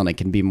smaller scale and it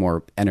can be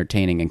more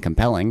entertaining and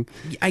compelling.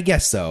 I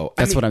guess so.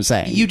 That's what I'm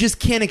saying. You just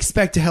can't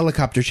expect a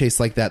helicopter chase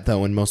like that,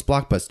 though, in most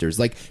blockbusters.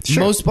 Like,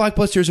 most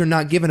blockbusters are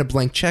not given a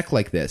blank check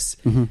like this.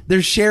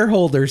 There's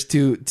shareholders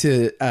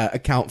to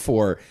account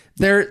for.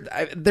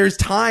 There's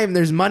time,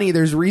 there's money,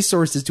 there's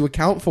resources to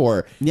account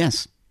for.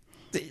 Yes.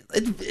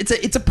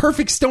 It's a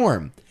perfect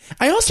storm.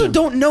 I also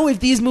don't know if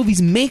these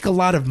movies make a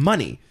lot of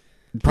money.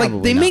 Probably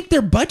like, they not. make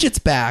their budgets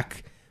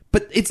back,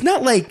 but it's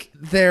not like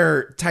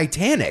they're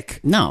Titanic.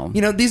 No.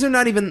 You know, these are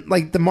not even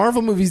like the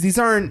Marvel movies. These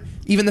aren't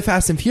even the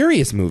Fast and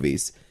Furious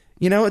movies.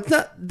 You know, it's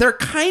not, they're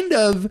kind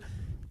of,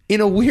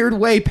 in a weird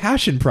way,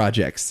 passion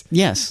projects.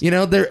 Yes. You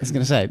know, they're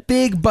gonna say.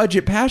 big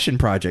budget passion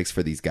projects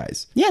for these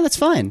guys. Yeah, that's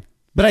fine.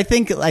 But I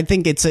think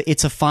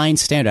it's a fine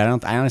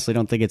standard. I honestly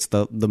don't think it's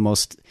the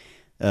most.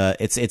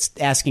 It's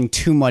asking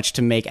too much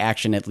to make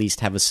action at least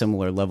have a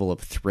similar level of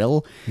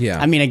thrill. Yeah.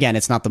 I mean, again,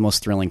 it's not the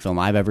most thrilling film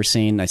I've ever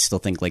seen. I still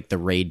think like The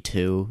Raid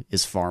 2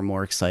 is far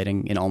more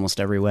exciting in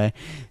almost every way.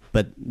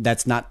 But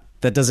that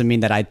doesn't mean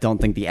that I don't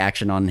think the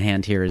action on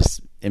hand here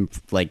is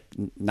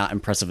not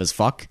impressive as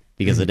fuck,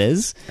 because it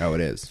is. Oh,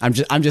 it is. I'm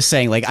just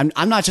saying, like,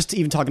 I'm not just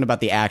even talking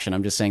about the action.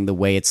 I'm just saying the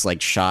way it's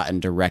like shot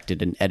and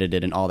directed and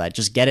edited and all that.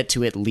 Just get it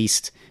to at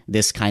least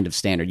this kind of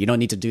standard. You don't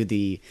need to do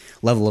the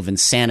level of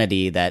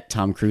insanity that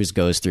Tom Cruise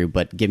goes through,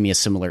 but give me a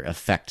similar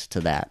effect to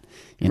that.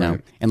 You know,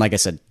 Right. and like I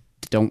said,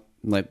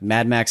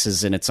 Mad Max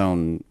is in its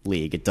own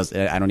league. It does.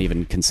 I don't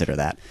even consider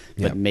that,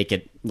 but make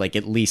it like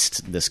at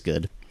least this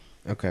good.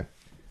 Okay.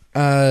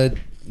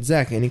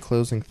 Zach, any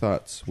closing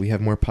thoughts? We have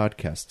more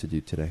podcasts to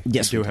do today.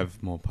 Yes, I we do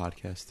have more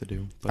podcasts to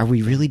do. But Are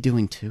we really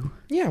doing two?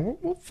 Yeah,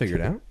 we'll figure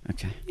it out.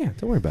 Okay, Yeah,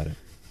 don't worry about it.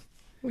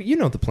 Well, you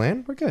know the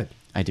plan. We're good.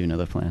 I do know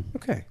the plan.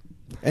 Okay.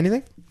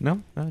 Anything?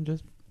 no,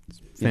 just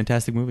it's a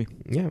fantastic movie.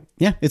 Yeah.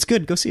 Yeah, it's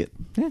good. Go see it.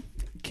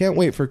 Can't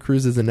wait for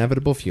Cruise's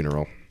inevitable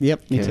funeral.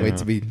 Yep, me Can't too. wait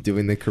to be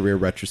doing the career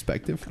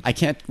retrospective. I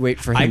can't wait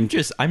for him.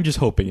 I'm just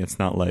hoping it's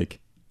not like,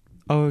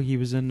 oh, he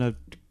was in a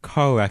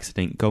car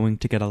accident going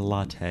to get a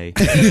latte.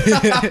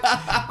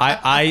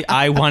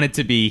 I want it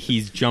to be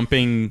he's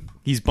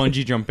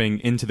bungee jumping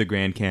into the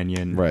Grand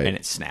Canyon, Right. and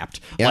it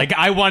snapped. Yep. Like,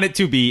 I want it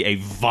to be a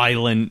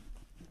violent,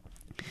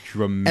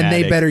 dramatic And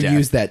they better death.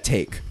 use that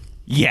take.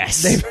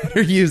 Yes. They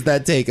better use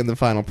that take in the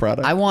final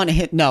product. I want to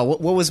hit. No, what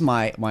was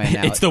my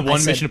analogy? It's the I one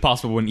said- Mission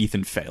Impossible when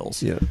Ethan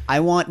fails. yeah.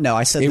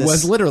 I said It this.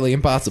 was literally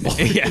impossible.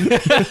 Yeah.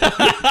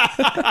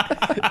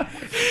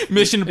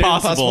 Mission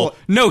Impossible. Impossible.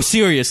 No,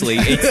 seriously,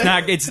 it's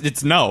not.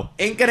 It's no.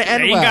 Ain't gonna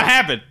end Ain't well. gonna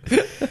happen.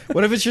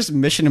 What if it's just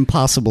Mission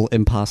Impossible?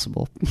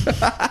 Impossible.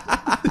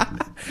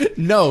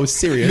 No,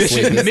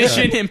 seriously.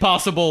 Mission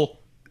Impossible.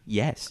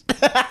 Yes.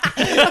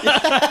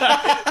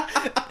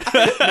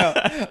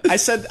 I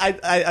said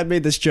I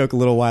made this joke a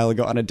little while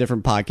ago on a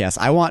different podcast.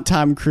 I want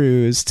Tom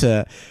Cruise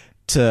to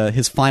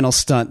his final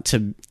stunt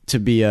to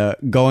be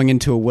going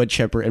into a wood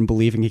chipper and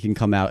believing he can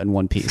come out in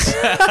one piece.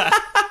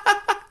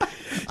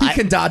 He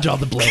can dodge all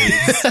the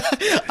blades.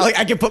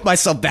 I can put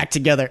myself back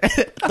together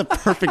at the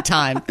perfect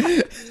time.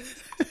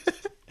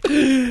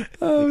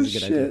 Oh That's a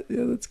good idea. shit!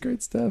 Yeah, that's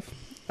great stuff.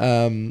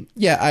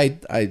 Yeah,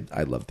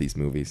 I love these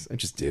movies. I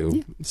just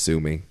do. Sue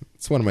me.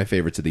 It's one of my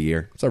favorites of the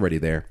year. It's already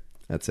there.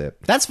 That's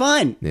it. That's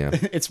fine. Yeah.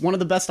 It's one of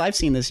the best I've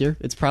seen this year.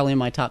 It's probably in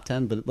my top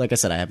 10, but like I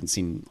said, I haven't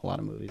seen a lot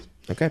of movies.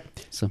 Okay.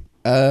 So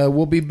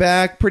We'll be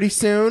back pretty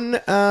soon.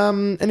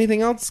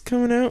 Anything else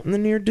coming out in the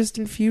near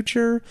distant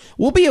future?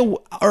 We'll be,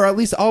 or at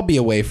least I'll be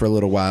away for a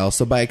little while.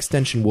 So by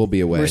extension, we'll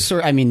be away.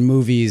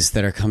 movies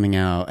that are coming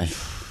out.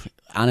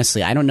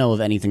 Honestly, I don't know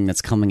of anything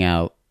that's coming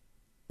out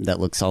that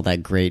looks all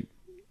that great.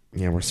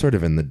 Yeah, we're sort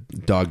of in the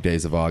dog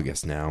days of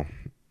August now.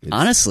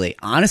 Honestly,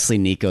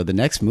 Nico, the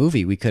next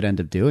movie we could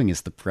end up doing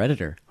is The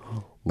Predator.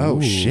 Oh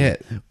Ooh.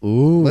 shit!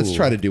 Ooh. Let's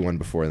try to do one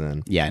before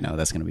then. Yeah, I know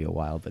that's going to be a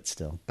while, but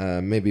still.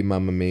 Maybe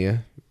Mamma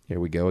Mia.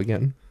 Here we go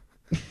again.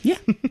 Yeah.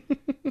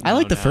 I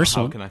like the first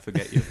How one. can I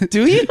forget you?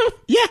 Do you?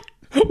 Yeah.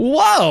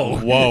 Whoa!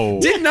 Whoa.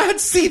 Did not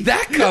see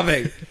that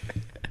coming.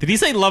 Did he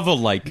say level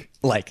like?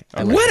 Like.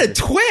 I What a I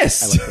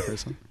twist! like the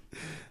first one.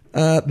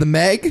 The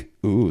Meg.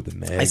 Ooh, the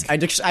Meg. I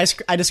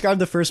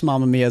described the first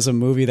Mamma Mia as a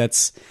movie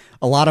that's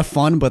a lot of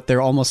fun, but they're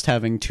almost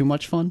having too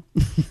much fun.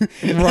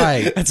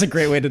 Right. That's a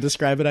great way to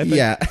describe it, I think.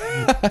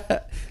 Yeah.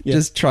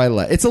 Just try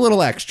it's a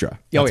little extra.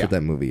 That's yeah. what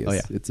that movie is. Oh,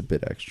 yeah. It's a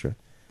bit extra.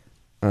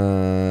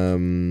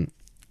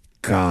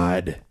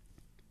 God.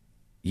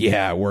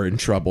 Yeah, we're in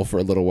trouble for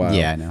a little while.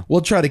 Yeah, I know.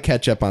 We'll try to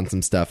catch up on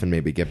some stuff and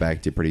maybe get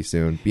back to you pretty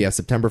soon. But yeah,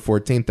 September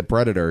 14th, The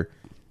Predator.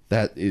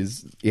 That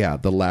is,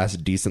 the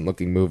last decent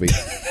looking movie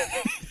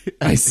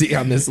I see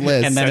on this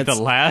list. And then Is that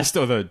the last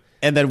or the?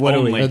 And then what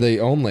Only. do Or we? the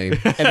only. And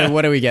then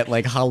what do we get?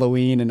 Like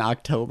Halloween in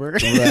October.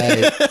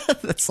 Right.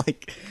 That's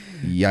like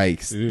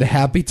Yikes. The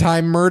Happy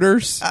Time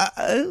Murders.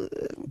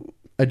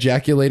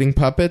 Ejaculating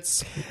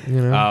puppets.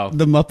 You know? Oh,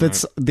 the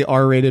Muppets, the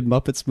R-rated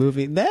Muppets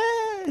movie.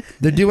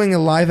 They're doing a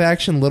live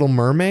action Little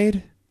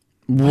Mermaid.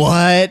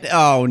 What?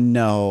 Oh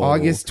no!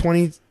 August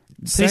 20.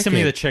 please tell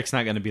me the chick's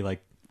not going to be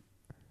like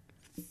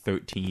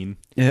 2013.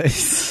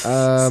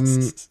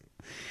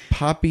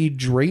 Poppy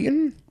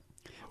Drayton?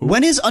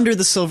 When is Under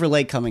the Silver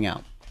Lake coming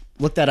out?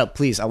 Look that up,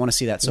 please. I want to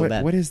see that so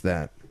bad. What is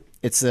that?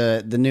 It's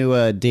the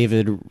new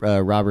David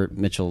Robert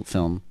Mitchell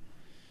film.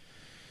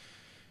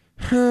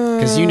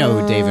 Because you know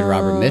who David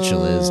Robert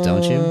Mitchell is,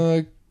 don't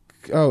you?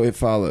 It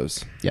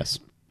follows. Yes.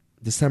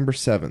 December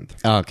 7th.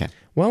 Oh, okay.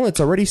 Well, it's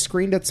already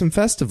screened at some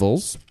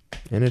festivals,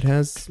 and it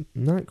has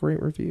not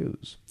great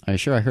reviews. Are you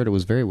sure? I heard it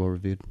was very well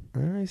reviewed.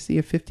 I see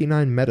a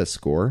 59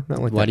 Metascore. Not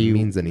like Why that do you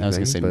means anything. I was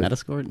going to say but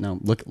Metascore. No,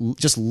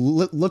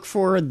 look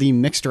for the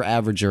mixed or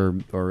average or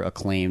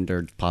acclaimed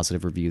or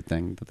positive review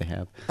thing that they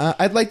have.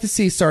 I'd like to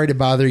see Sorry to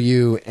Bother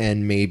You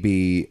and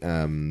maybe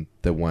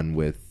the one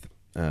with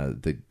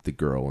the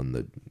girl in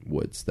the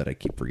woods that I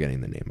keep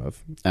forgetting the name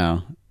of.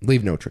 Oh,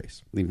 Leave No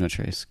Trace. Leave No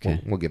Trace. Okay.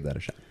 We'll give that a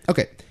shot.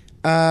 Okay.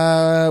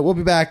 We'll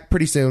be back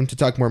pretty soon to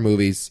talk more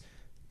movies.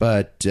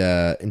 But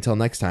until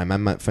next time,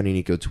 I'm at Funny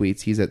Nico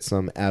Tweets. He's at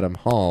some Adam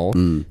Hall.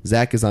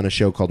 Zach is on a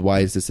show called Why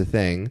Is This a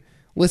Thing?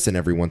 Listen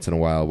every once in a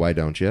while. Why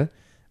don't you?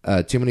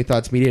 Too Many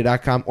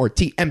ThoughtsMedia.com or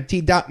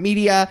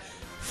tmt.media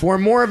for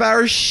more of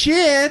our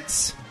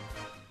shit.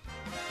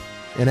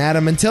 And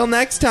Adam, until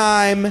next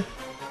time.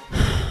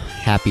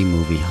 Happy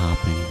movie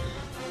hopping.